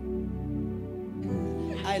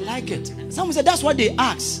 I like it. Someone said that's what they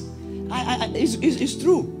ask. It's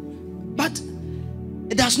true. But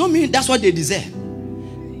it does not mean that's what they deserve.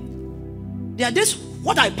 They are just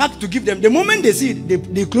what I pack to give them. The moment they see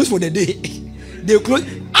it, they close for the day. They close.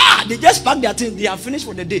 They just pack their things. They are finished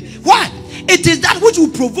for the day. Why? It is that which will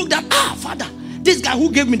provoke that. Father, this guy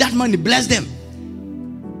who gave me that money, bless them.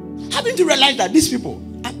 Having to realize that these people,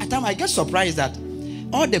 at times I get surprised that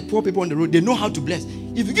all the poor people on the road, they know how to bless.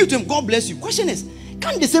 If you give to them, God bless you. Question is,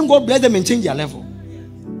 can't the same God bless them and change their level?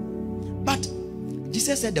 But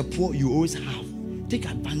Jesus said the poor you always have. Take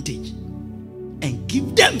advantage and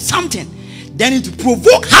give them something. Then it will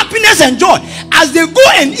provoke happiness and joy. As they go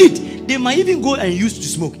and eat, they might even go and use to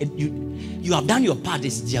smoke. You have done your part,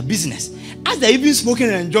 it's their business. As they're even smoking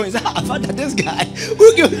and enjoying, say, Father, this guy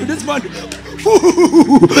who gave you this money.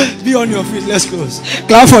 Be on your feet, let's close.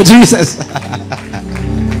 Clap for Jesus.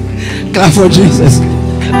 Clap for Jesus.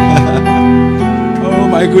 Oh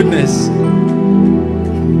my goodness.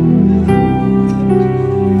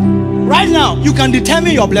 Right now, you can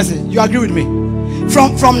determine your blessing. You agree with me?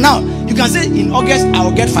 From now, you can say in August I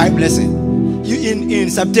will get 5 blessings. In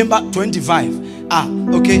September 25.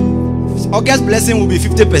 Okay. August blessing will be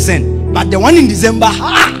 50%. But the one in December,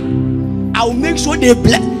 I will make sure they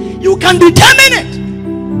bless. You can determine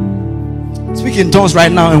it. Speak in tongues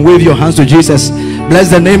right now and wave your hands to Jesus. Bless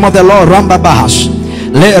the name of the Lord. Ramba Bahash.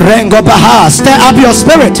 Le Rengo Bahas. Stir up your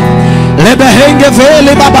spirit. Le Behenge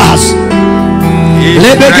Vele Babas.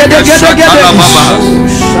 Le Begede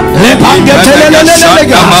Le Pangetele Le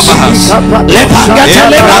Pangetele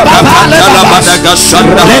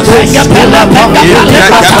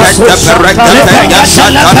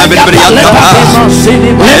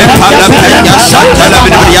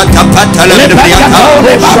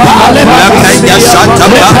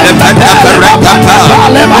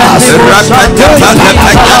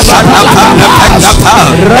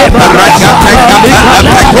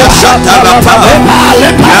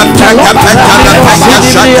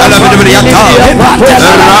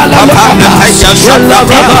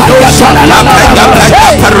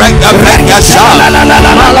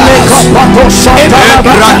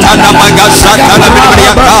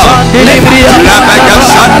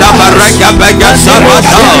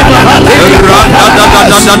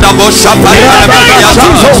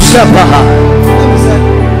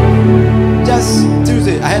Just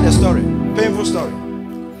Tuesday, I had a story, painful story.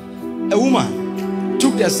 A woman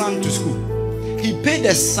took their son to school. He paid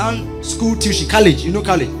the son school tuition, college, you know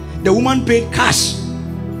college. The woman paid cash.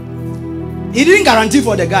 He didn't guarantee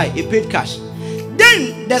for the guy, he paid cash.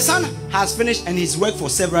 Then the son has finished and he's worked for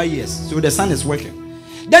several years. So the son is working.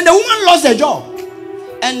 Then the woman lost the job.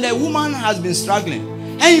 And the woman has been struggling.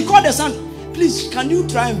 And he called the son, please, can you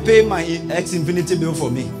try and pay my X Infinity bill for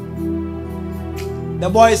me? The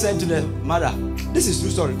boy said to the mother, this is true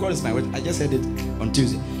story, God is my word. I just heard it on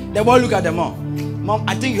Tuesday. The boy looked at the mom. Mom,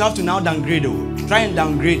 I think you have to now downgrade. Try and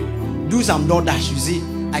downgrade. Do some DoorDash, you see.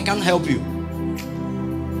 I can't help you.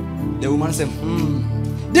 The woman said,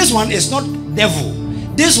 this one is not devil.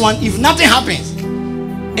 This one, if nothing happens,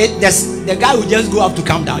 the guy will just go up to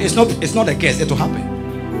calm down. It's not a case, it will happen.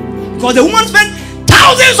 Because the woman spent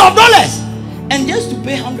thousands of dollars and just to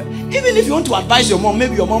pay 100. Even if you want to advise your mom,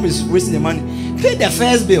 maybe your mom is wasting the money, pay the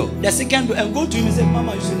first bill, the second bill, and go to him and say,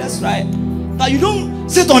 Mama, you see, that's right. But you don't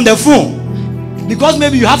sit on the phone because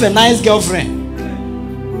maybe you have a nice girlfriend.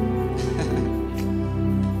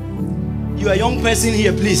 You are a young person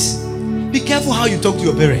here, please be careful how you talk to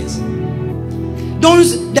your parents.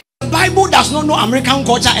 The Bible does not know American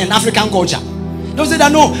culture and African culture. Don't say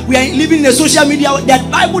that, no, we are living in a social media. The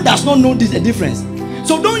Bible does not know the difference.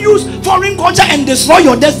 So don't use foreign culture and destroy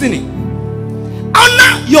your destiny.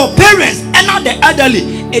 Honor your parents, honor the elderly.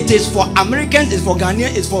 It is for Americans, it's for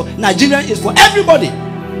Ghanaians, it's for Nigerians, it's for everybody.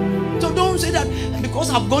 So don't say that because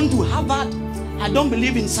I've gone to Harvard, I don't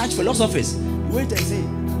believe in such philosophies. Wait and see.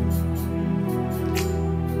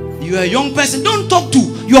 You are a young person. Don't talk to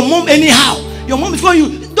your mom anyhow. Your mom is calling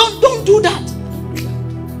you. Don't do that.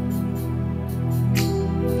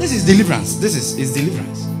 This is deliverance. This is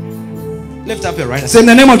deliverance. Lift up your right hand. Say in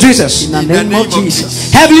the name of Jesus. In the name of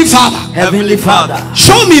Jesus. Heavenly Father. Heavenly Father.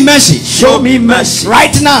 Show me mercy. Show me mercy.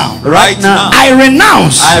 Right now. Right now. I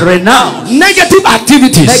renounce negative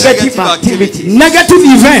activities. Negative activities. Negative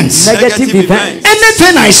events. Negative events.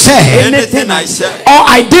 Anything I said. Anything I said. Or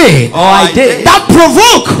I did. That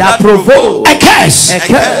provoke. A curse.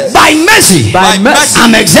 By mercy.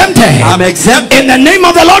 I'm exempted. In the name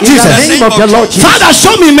of the Lord Jesus. Father,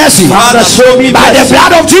 show me mercy. Father, show me by the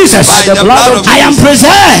blood of Jesus. I am preserved.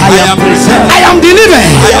 I am delivered.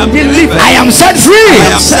 I am set free.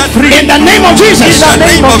 In the name of Jesus. And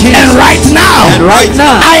right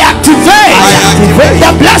now, I activate the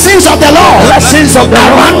blessings of the Lord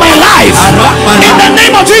around my life. In the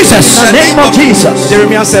name of Jesus.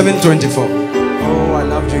 Jeremiah 7:24. Oh, I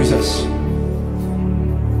love Jesus.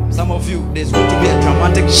 Some of you, there's going to be a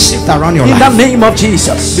dramatic shift around your life. In the name of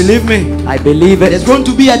Jesus. Believe me. I believe it. There's going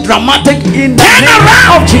to be a dramatic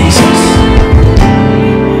turnaround of Jesus.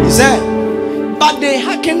 He said, but they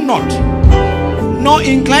hearken not, nor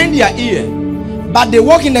incline their ear, but they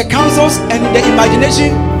walk in the counsels and in the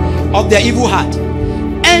imagination of their evil heart.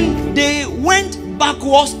 And they went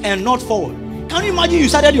backwards and not forward. Can you imagine you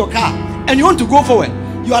started your car and you want to go forward?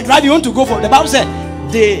 You are driving, you want to go forward. The Bible said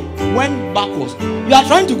they went backwards. You are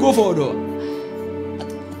trying to go forward though. I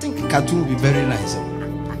think cartoon will be very nice.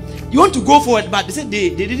 You want to go forward, but they said they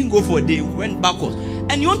didn't go forward, they went backwards.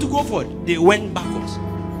 And you want to go forward, they went backwards.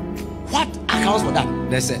 What accounts for that?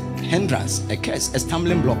 There's a hindrance, a curse, a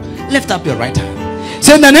stumbling block. Lift up your right hand.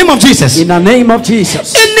 Say in the name of Jesus. In the name of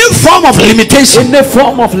Jesus. Any form of limitation. Any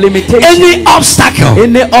form of limitation. Any obstacle.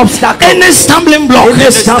 Any obstacle. Any stumbling block. Any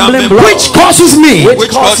stumbling block. Which causes me.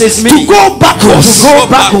 To go backwards.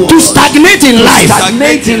 To stagnate in life.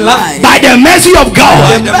 By the mercy of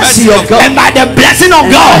God. And by the blessing of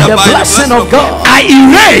God. I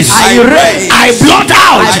erase. I blot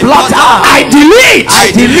out. I delete.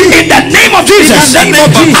 In the name of Jesus.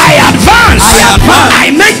 I advance. I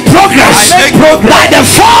make progress. By the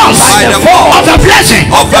force of the blessing.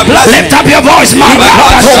 Lift up your voice, man.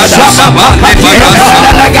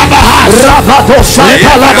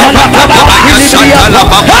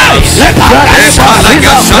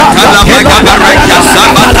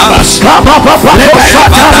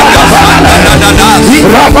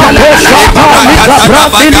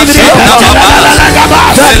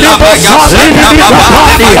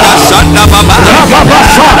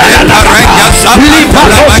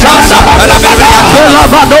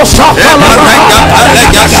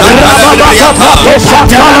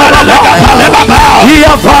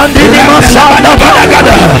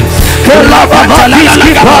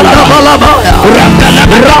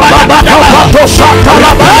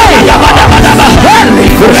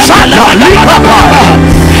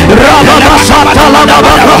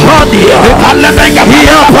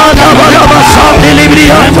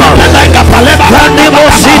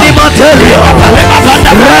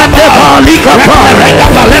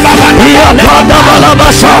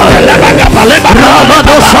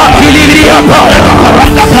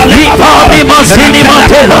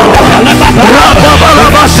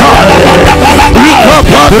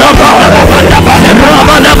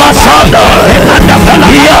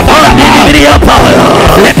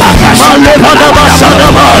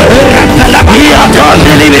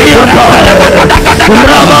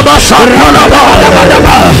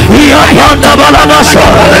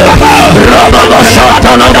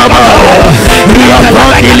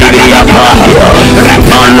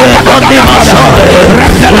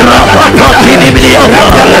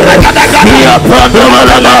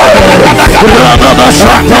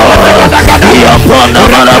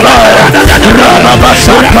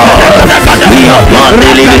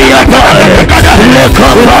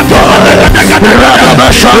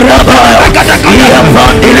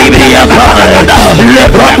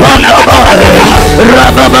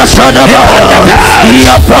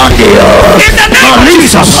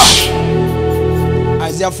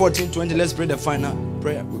 Isaiah 14:20. Let's pray the final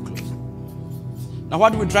prayer. We close. Now,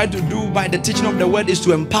 what we try to do by the teaching of the word is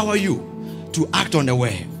to empower you to act on the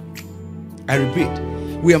word. I repeat,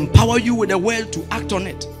 we empower you with the word to act on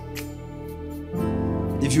it.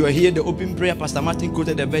 If you are here, the open prayer, Pastor Martin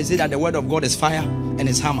quoted the verse, said that the word of God is fire and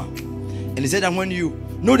is hammer. And he said that when you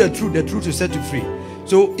know the truth will set you free.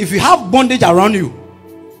 So if you have bondage around you,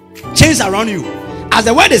 chains around you, as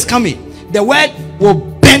the word is coming, the word will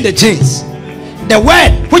bend the chains. The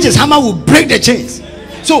word, which is hammer, will break the chains.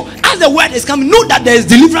 So as the word is coming, know that there is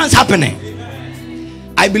deliverance happening.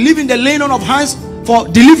 I believe in the laying on of hands for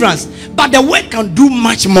deliverance, but the word can do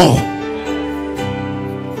much more.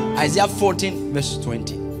 Isaiah 14 verse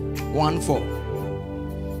 20. 1:4.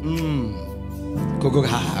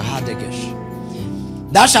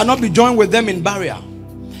 Thou shalt not be joined with them in barrier,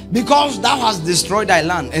 because thou hast destroyed thy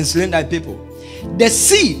land and slain thy people. The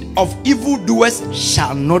seed of evildoers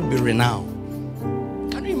shall not be renowned.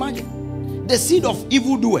 Can you imagine? The seed of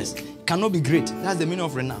evildoers cannot be great. That's the meaning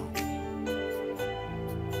of renown.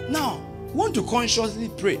 Now, want to consciously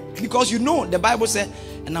pray, because you know the Bible said,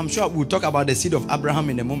 and I'm sure we'll talk about the seed of Abraham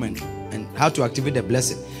in a moment and how to activate the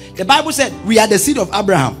blessing. The Bible said we are the seed of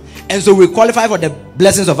Abraham, and so we qualify for the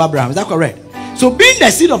blessings of Abraham. Is that correct? So being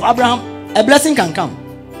the seed of Abraham, a blessing can come.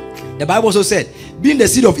 The Bible also said, being the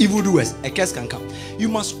seed of evildoers, a curse can come. You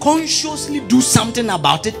must consciously do something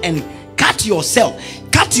about it and cut yourself,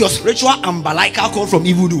 cut your spiritual umbilical cord from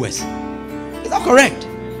evildoers. Is that correct?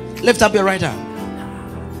 Lift up your right hand.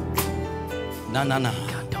 No.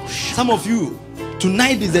 Some of you,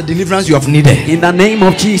 tonight is the deliverance you have needed. In the name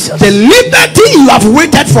of Jesus. The liberty you have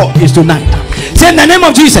waited for is tonight. Say in the name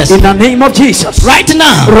of Jesus. In the name of Jesus. Right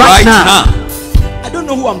now. Right now. I don't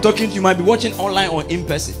know who I'm talking to. You might be watching online or in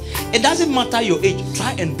person. It doesn't matter your age.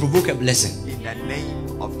 Try and provoke a blessing. In the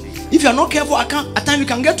name of Jesus. If you are not careful, at times you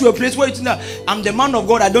can get to a place where you think that I'm the man of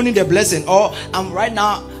God, I don't need a blessing. Or I'm right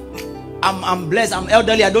now, I'm blessed, I'm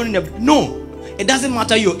elderly, I don't need a... No. It doesn't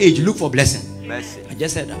matter your age. Look for blessing. Blessing. I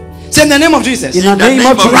just said that. Say in the name of Jesus. In the name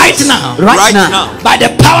of Jesus. Right now. Right now. By the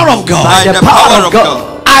power of God. By the power of God.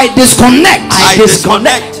 I disconnect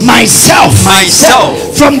myself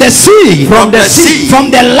from the seed, from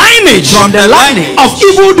the lineage of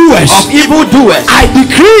evildoers. I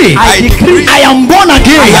decree I am born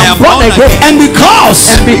again. And because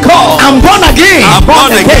I'm born again, I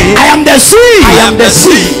am the seed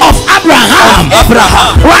of Abraham.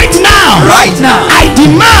 Right now I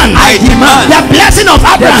demand the blessing of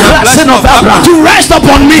Abraham to rest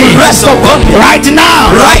upon me. Right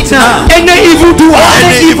now any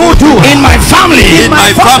evildoer in my family,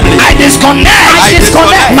 I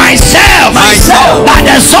disconnect myself by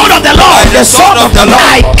the sword of the Lord.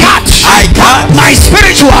 I cut my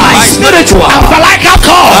spiritual umbilical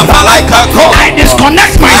cord. I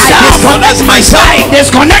disconnect myself by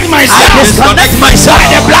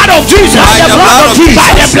the blood of Jesus.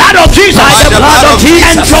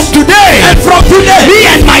 And from today, me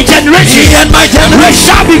and my generation, we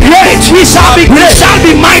shall be great. We shall be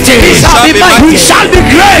mighty. We shall be great. We shall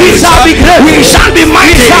be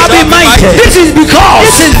mighty. This is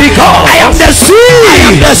because I am the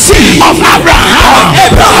seed of Abraham.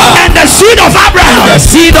 And the seed of Abraham.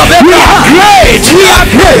 We are great.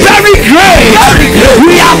 Very great.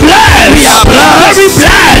 We are blessed. Very blessed.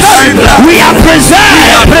 We are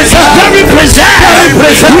preserved. Very preserved.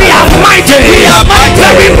 We are mighty.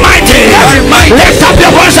 Very mighty. Lift up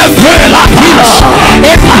your voice and pray.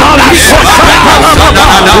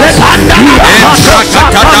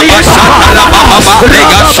 Let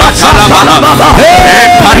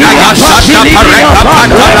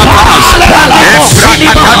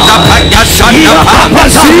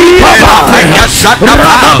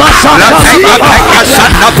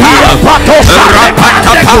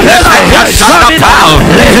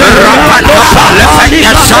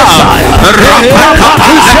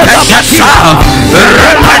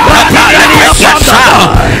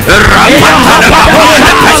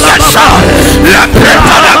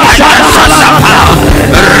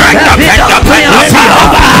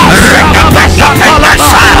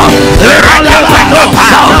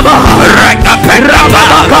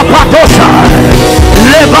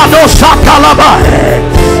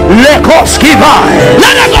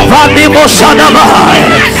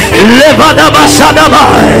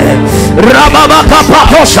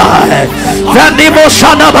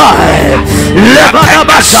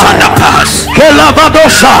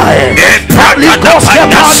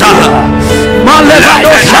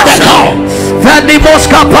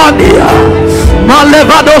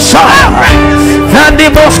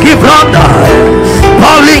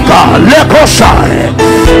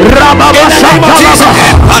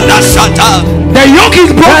The yoke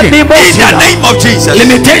is broken in the name of Jesus.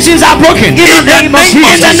 Limitations are broken in the name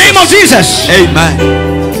of Jesus.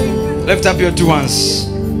 Amen. Lift up your two hands.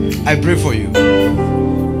 I pray for you.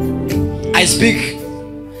 I speak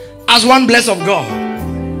as one blessed of God.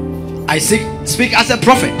 I speak as a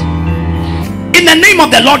prophet. In the name of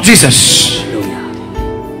the Lord Jesus,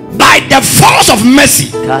 by the force of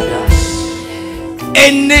mercy,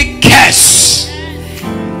 any curse,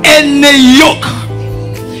 any yoke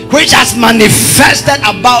which has manifested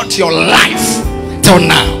about your life till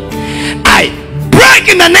now, I break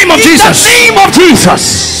in the name of Jesus. In the name of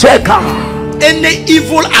Jesus. Any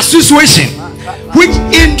evil association which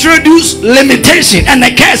introduce limitation and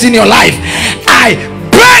a curse in your life, I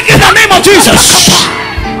break in the name of Jesus.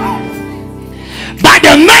 By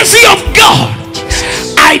the mercy of God,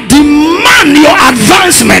 I demand your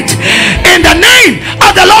advancement in the name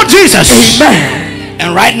of the Lord Jesus. Amen.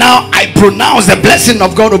 And right now, I pronounce the blessing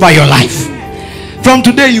of God over your life. From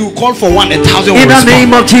today, you call for 1,000. In the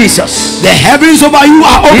name of Jesus. The heavens over you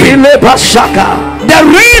are open. The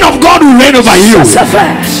rain of God will rain over you.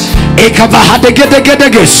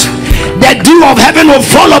 The dew of heaven will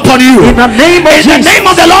fall upon you. In the name of Jesus. In the name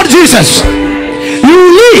of the Lord Jesus. You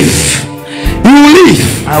will live. You will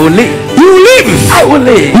live. I will live. You will live. I will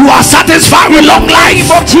live. You are satisfied with long life. In the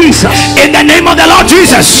name of Jesus. In the name of the Lord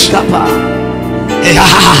Jesus.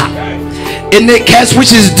 Any curse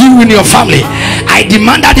which is due in your family, I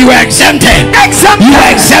demand that you are exempted. You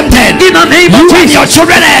are exempted. In the name of Jesus. Your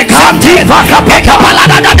children are exempted.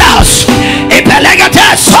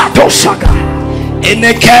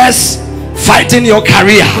 Any curse fighting your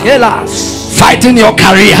career, fighting your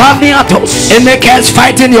career, any curse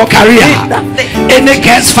fighting your career, any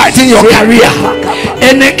curse fighting your career,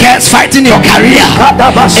 any curse fighting your career,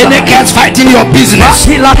 any curse fighting your business,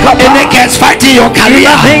 any curse fighting your career,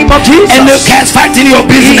 any curse fighting your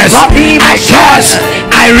business, I curse,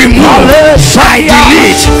 I remove, I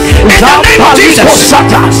delete in the name of Jesus.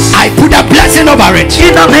 I put a blessing over it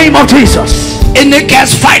in the name of Jesus. Any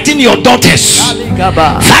curse fighting your daughters,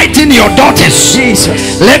 fighting your daughters,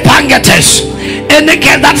 Jesus. Any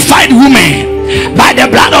curse that fight women, by the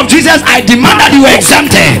blood of Jesus, I demand that you are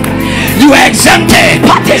exempted. You are exempted.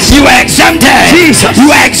 You are exempted. Jesus. You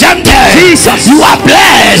are exempted. Jesus. You are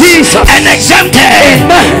blessed. Jesus. And exempted.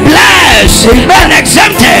 Amen. Blessed. Amen. And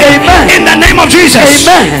exempted. Amen. In the name of Jesus.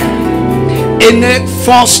 Amen. Any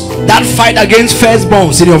force that fight against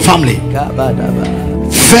firstborns in your family,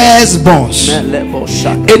 firstborns,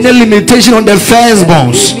 any limitation on the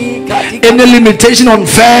firstborns, any limitation on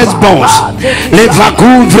firstborns,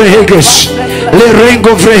 levaku vreheges, le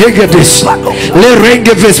rengo vrehegedis, le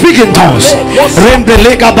renge speak in tongues,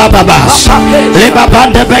 rembelega bababas, le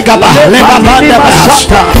babande begaba, le babande bas,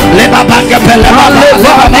 le babanga peleba,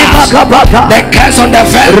 the curse on the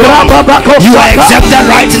firstborn, you are exempted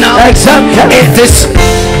right now. It is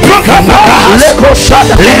broken.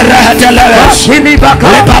 Le reheteleves, le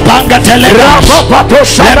babanga telebas,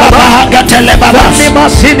 le babanga telebas, le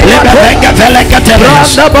babanga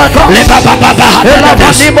velegatelebas, le bababa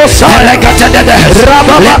telebas,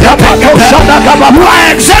 you are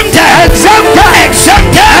exempted, exempted,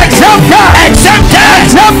 exempted, exempted,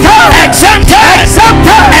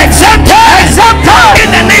 exempted, exempted, in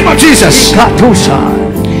the name of Jesus.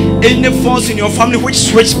 Any force in your family which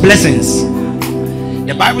switch blessings,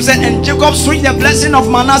 the Bible said, and Jacob switched the blessing of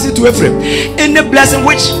Manasseh to Ephraim. Any blessing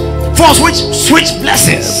which force which switch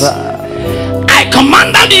blessings, I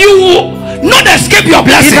command that you not escape your In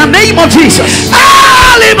blessing. the name of Jesus.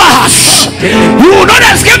 You will not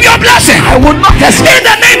escape your blessing. I will not escape. In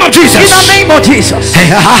the name of Jesus. In the name of Jesus.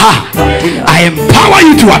 I empower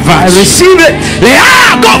you to I advance. receive it.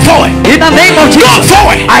 Go forward. In the name of Jesus. Go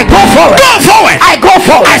forward. I go forward. Go forward. I go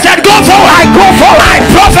forward. I said go forward. I go forward. I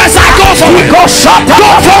prophesy go forward. Go shut up.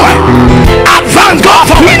 Go forward. Advance. Go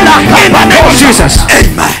forward. In the name of Jesus.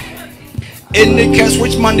 Amen. Any curse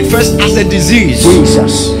which manifests as a disease,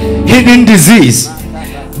 Jesus. hidden disease,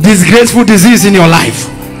 disgraceful disease in your life,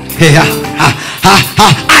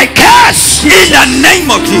 I curse in the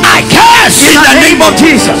name of Jesus. I curse in the name of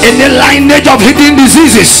Jesus. In the lineage of hidden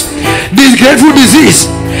diseases, disgraceful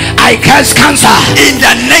disease, I curse cancer. In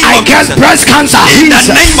the name of Jesus. I curse breast cancer. In the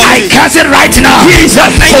name of Jesus. I curse it right now. Jesus.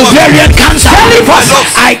 Ovarian cancer.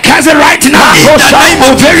 I curse it right now. In the name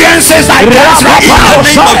of ovarian cyst. I curse right now.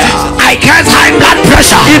 I curse high blood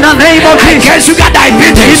pressure. In the name of Jesus. I curse sugar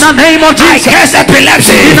diabetes. In the name of Jesus. I curse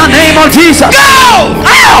epilepsy. In the name of Jesus. Go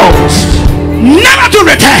out. Never to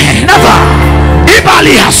return. Never.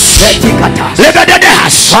 Ibalias.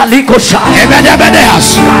 Lebedehas.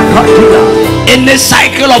 In the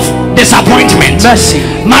cycle of disappointment, Mercy.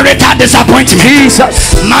 marital disappointment,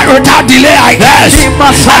 Jesus. marital delay, I guess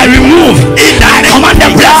I remove. I command the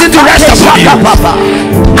blessing to rest upon you.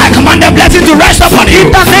 I command the blessing to rest upon you.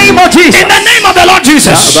 In the name of Jesus. In the name of the Lord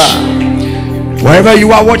Jesus. Wherever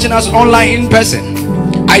you are watching us online in person,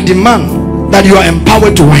 I demand that you are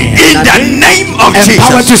empowered to win. In the name of Jesus.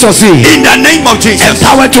 Empowered to succeed. In the name of Jesus.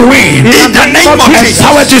 Empowered to win. In the name of Jesus.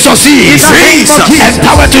 Empowered to succeed.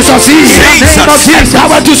 Empowered to succeed.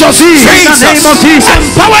 Empowered to succeed.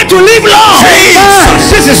 Empowered to live long.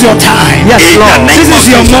 This is your time. Yes, Lord. This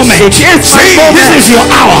is your moment. This is your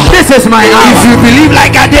hour. This is my hour. If you believe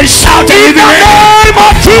like I did, shout and In the name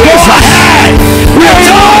of go Jesus. ahead.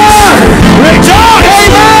 Rejoice.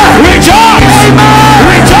 Rejoice. Rejoice.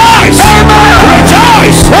 Rejoice. Rejoice!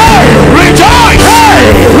 Rejoice!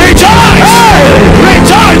 Rejoice!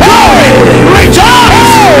 Rejoice!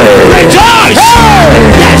 Rejoice! Rejoice!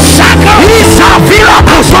 Yes, Shaka! He's a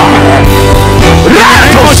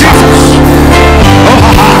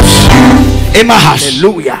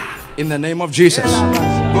Hallelujah! In the name of Jesus.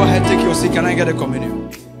 Go ahead, take your seat. Can I get a communion?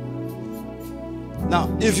 Now,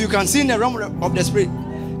 if you can see in the realm of the spirit,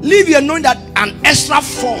 leave here knowing that an extra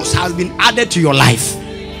force has been added to your life.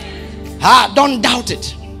 Don't doubt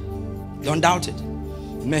it. Don't doubt it.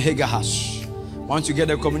 Mehegahas. Once you get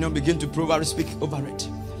the communion, begin to properly speak over it.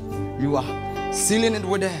 You are sealing it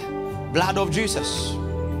with the blood of Jesus.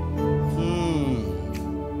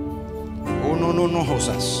 Oh no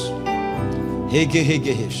hosas.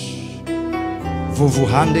 Hegehegehesh.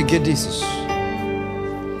 Vuvuhande gedisis.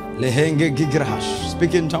 Lehenge gigrahash.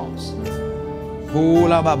 Speak in tongues.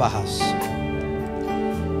 Hula babahas.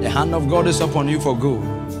 The hand of God is upon you for good.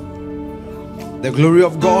 The glory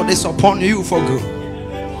of God is upon you for good.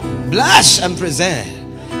 Bless and preserve.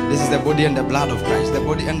 This is the body and the blood of Christ. The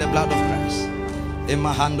body and the blood of Christ. In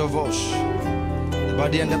my hand of us. The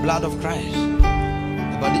body and the blood of Christ.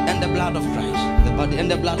 The body and the blood of Christ. The body and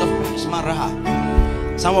the blood of Christ. Maraha.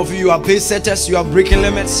 Some of you are pace setters. You are breaking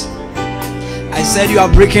limits. I said you are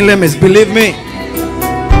breaking limits. Believe me.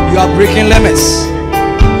 You are breaking limits.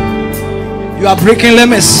 You are breaking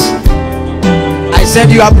limits. I said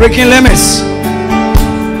you are breaking limits.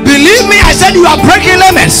 Believe me, I said you are breaking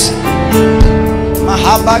limits.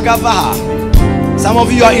 Some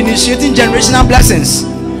of you are initiating generational blessings.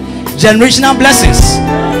 Generational blessings.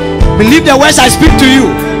 Believe the words I speak to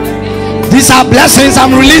you. These are blessings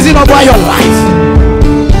I'm releasing over your life.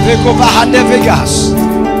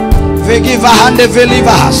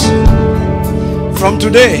 From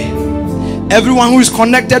today, everyone who is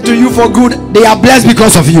connected to you for good, they are blessed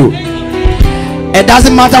because of you. It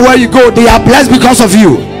doesn't matter where you go, they are blessed because of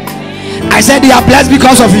you. I said they are blessed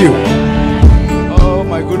because of you. Oh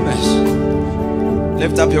my goodness.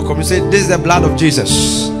 Lift up your communion. Say, this is the blood of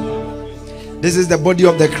Jesus. This is the body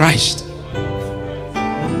of the Christ.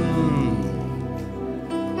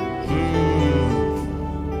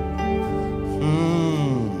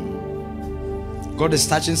 God is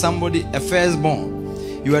touching somebody, a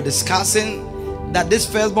firstborn. You are discussing that this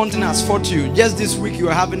firstborn thing has fought you. Just this week you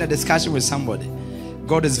are having a discussion with somebody.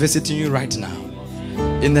 God is visiting you right now.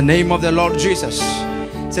 In the name of the Lord Jesus.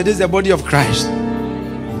 Say, this is the body of Christ.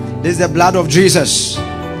 This is the blood of Jesus.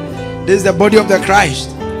 This is the body of the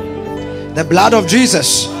Christ. The blood of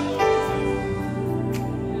Jesus.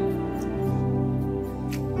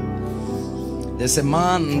 There's a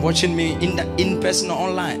man watching me in person or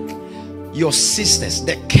online. Your sisters,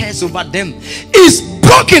 the curse over them is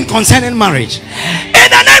broken concerning marriage. In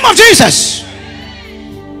the name of Jesus.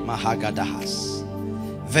 Mahagadahas.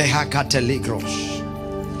 Vehakateligros.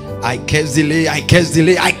 I curse delay. I curse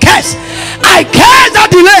delay. I curse that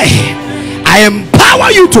delay. I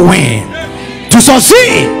empower you to win, to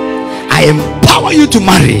succeed. I empower you to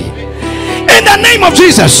marry. In the name of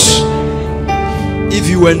Jesus. If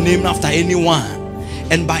you were named after anyone,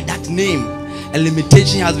 and by that name, a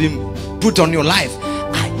limitation has been put on your life,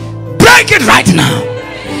 I break it right now.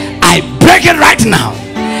 I break it right now.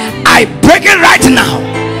 I break it right now.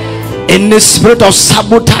 In the spirit of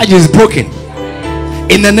sabotage is broken.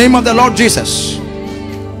 In the name of the Lord Jesus.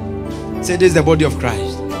 Say, this is the body of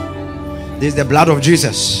Christ. This is the blood of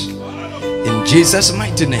Jesus. In Jesus'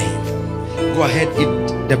 mighty name. Go ahead,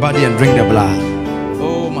 eat the body and drink the blood.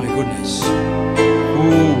 Oh my goodness.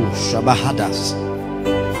 Oh, Shabahadas.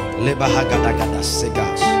 Lebahagadagadas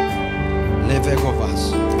segas.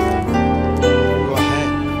 Levegovas. Go ahead.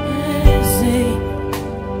 Say,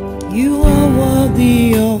 you are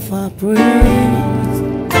worthy of our praise.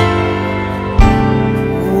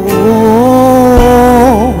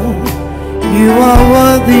 Oh, you are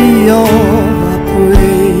worthy of our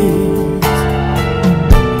praise.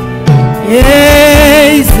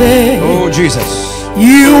 Yes, Oh Jesus.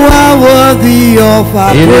 you are worthy of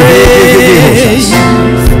our praise.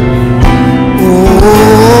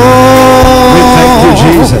 Oh, We thank you,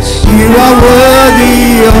 Jesus. you are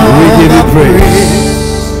worthy of We give you our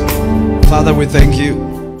praise. Father, we thank you.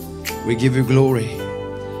 We give you glory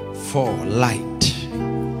for light,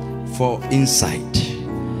 for insight,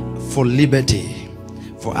 for liberty,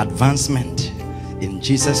 for advancement. In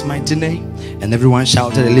Jesus' mighty name. And everyone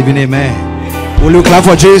shouted a living amen. Will you clap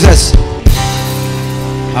for Jesus?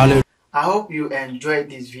 Hallelujah. I hope you enjoyed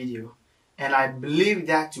this video, and I believe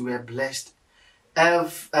that you were blessed.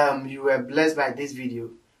 If you were blessed by this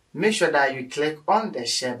video, make sure that you click on the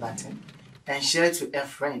share button and share it to a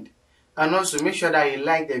friend. And also make sure that you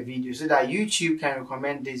like the video so that YouTube can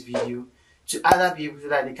recommend this video to other people so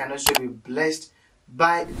that they can also be blessed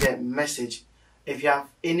by the message. If you have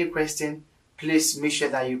any question, please make sure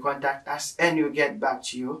that you contact us and we'll get back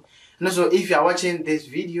to you. And also, if you are watching this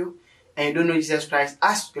video and you don't know Jesus Christ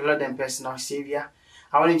as your Lord and personal Savior,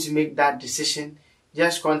 I want you to make that decision.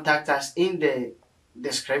 Just contact us in the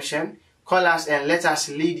description. Call us and let us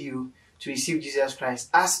lead you to receive Jesus Christ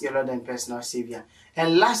as your Lord and personal Savior.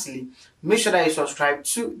 And lastly, make sure that you subscribe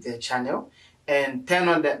to the channel and turn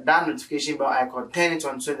on that notification bell icon. Turn it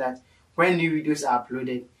on so that when new videos are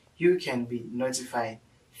uploaded, you can be notified.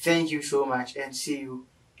 Thank you so much, and see you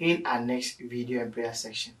in our next video and prayer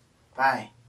section. Bye.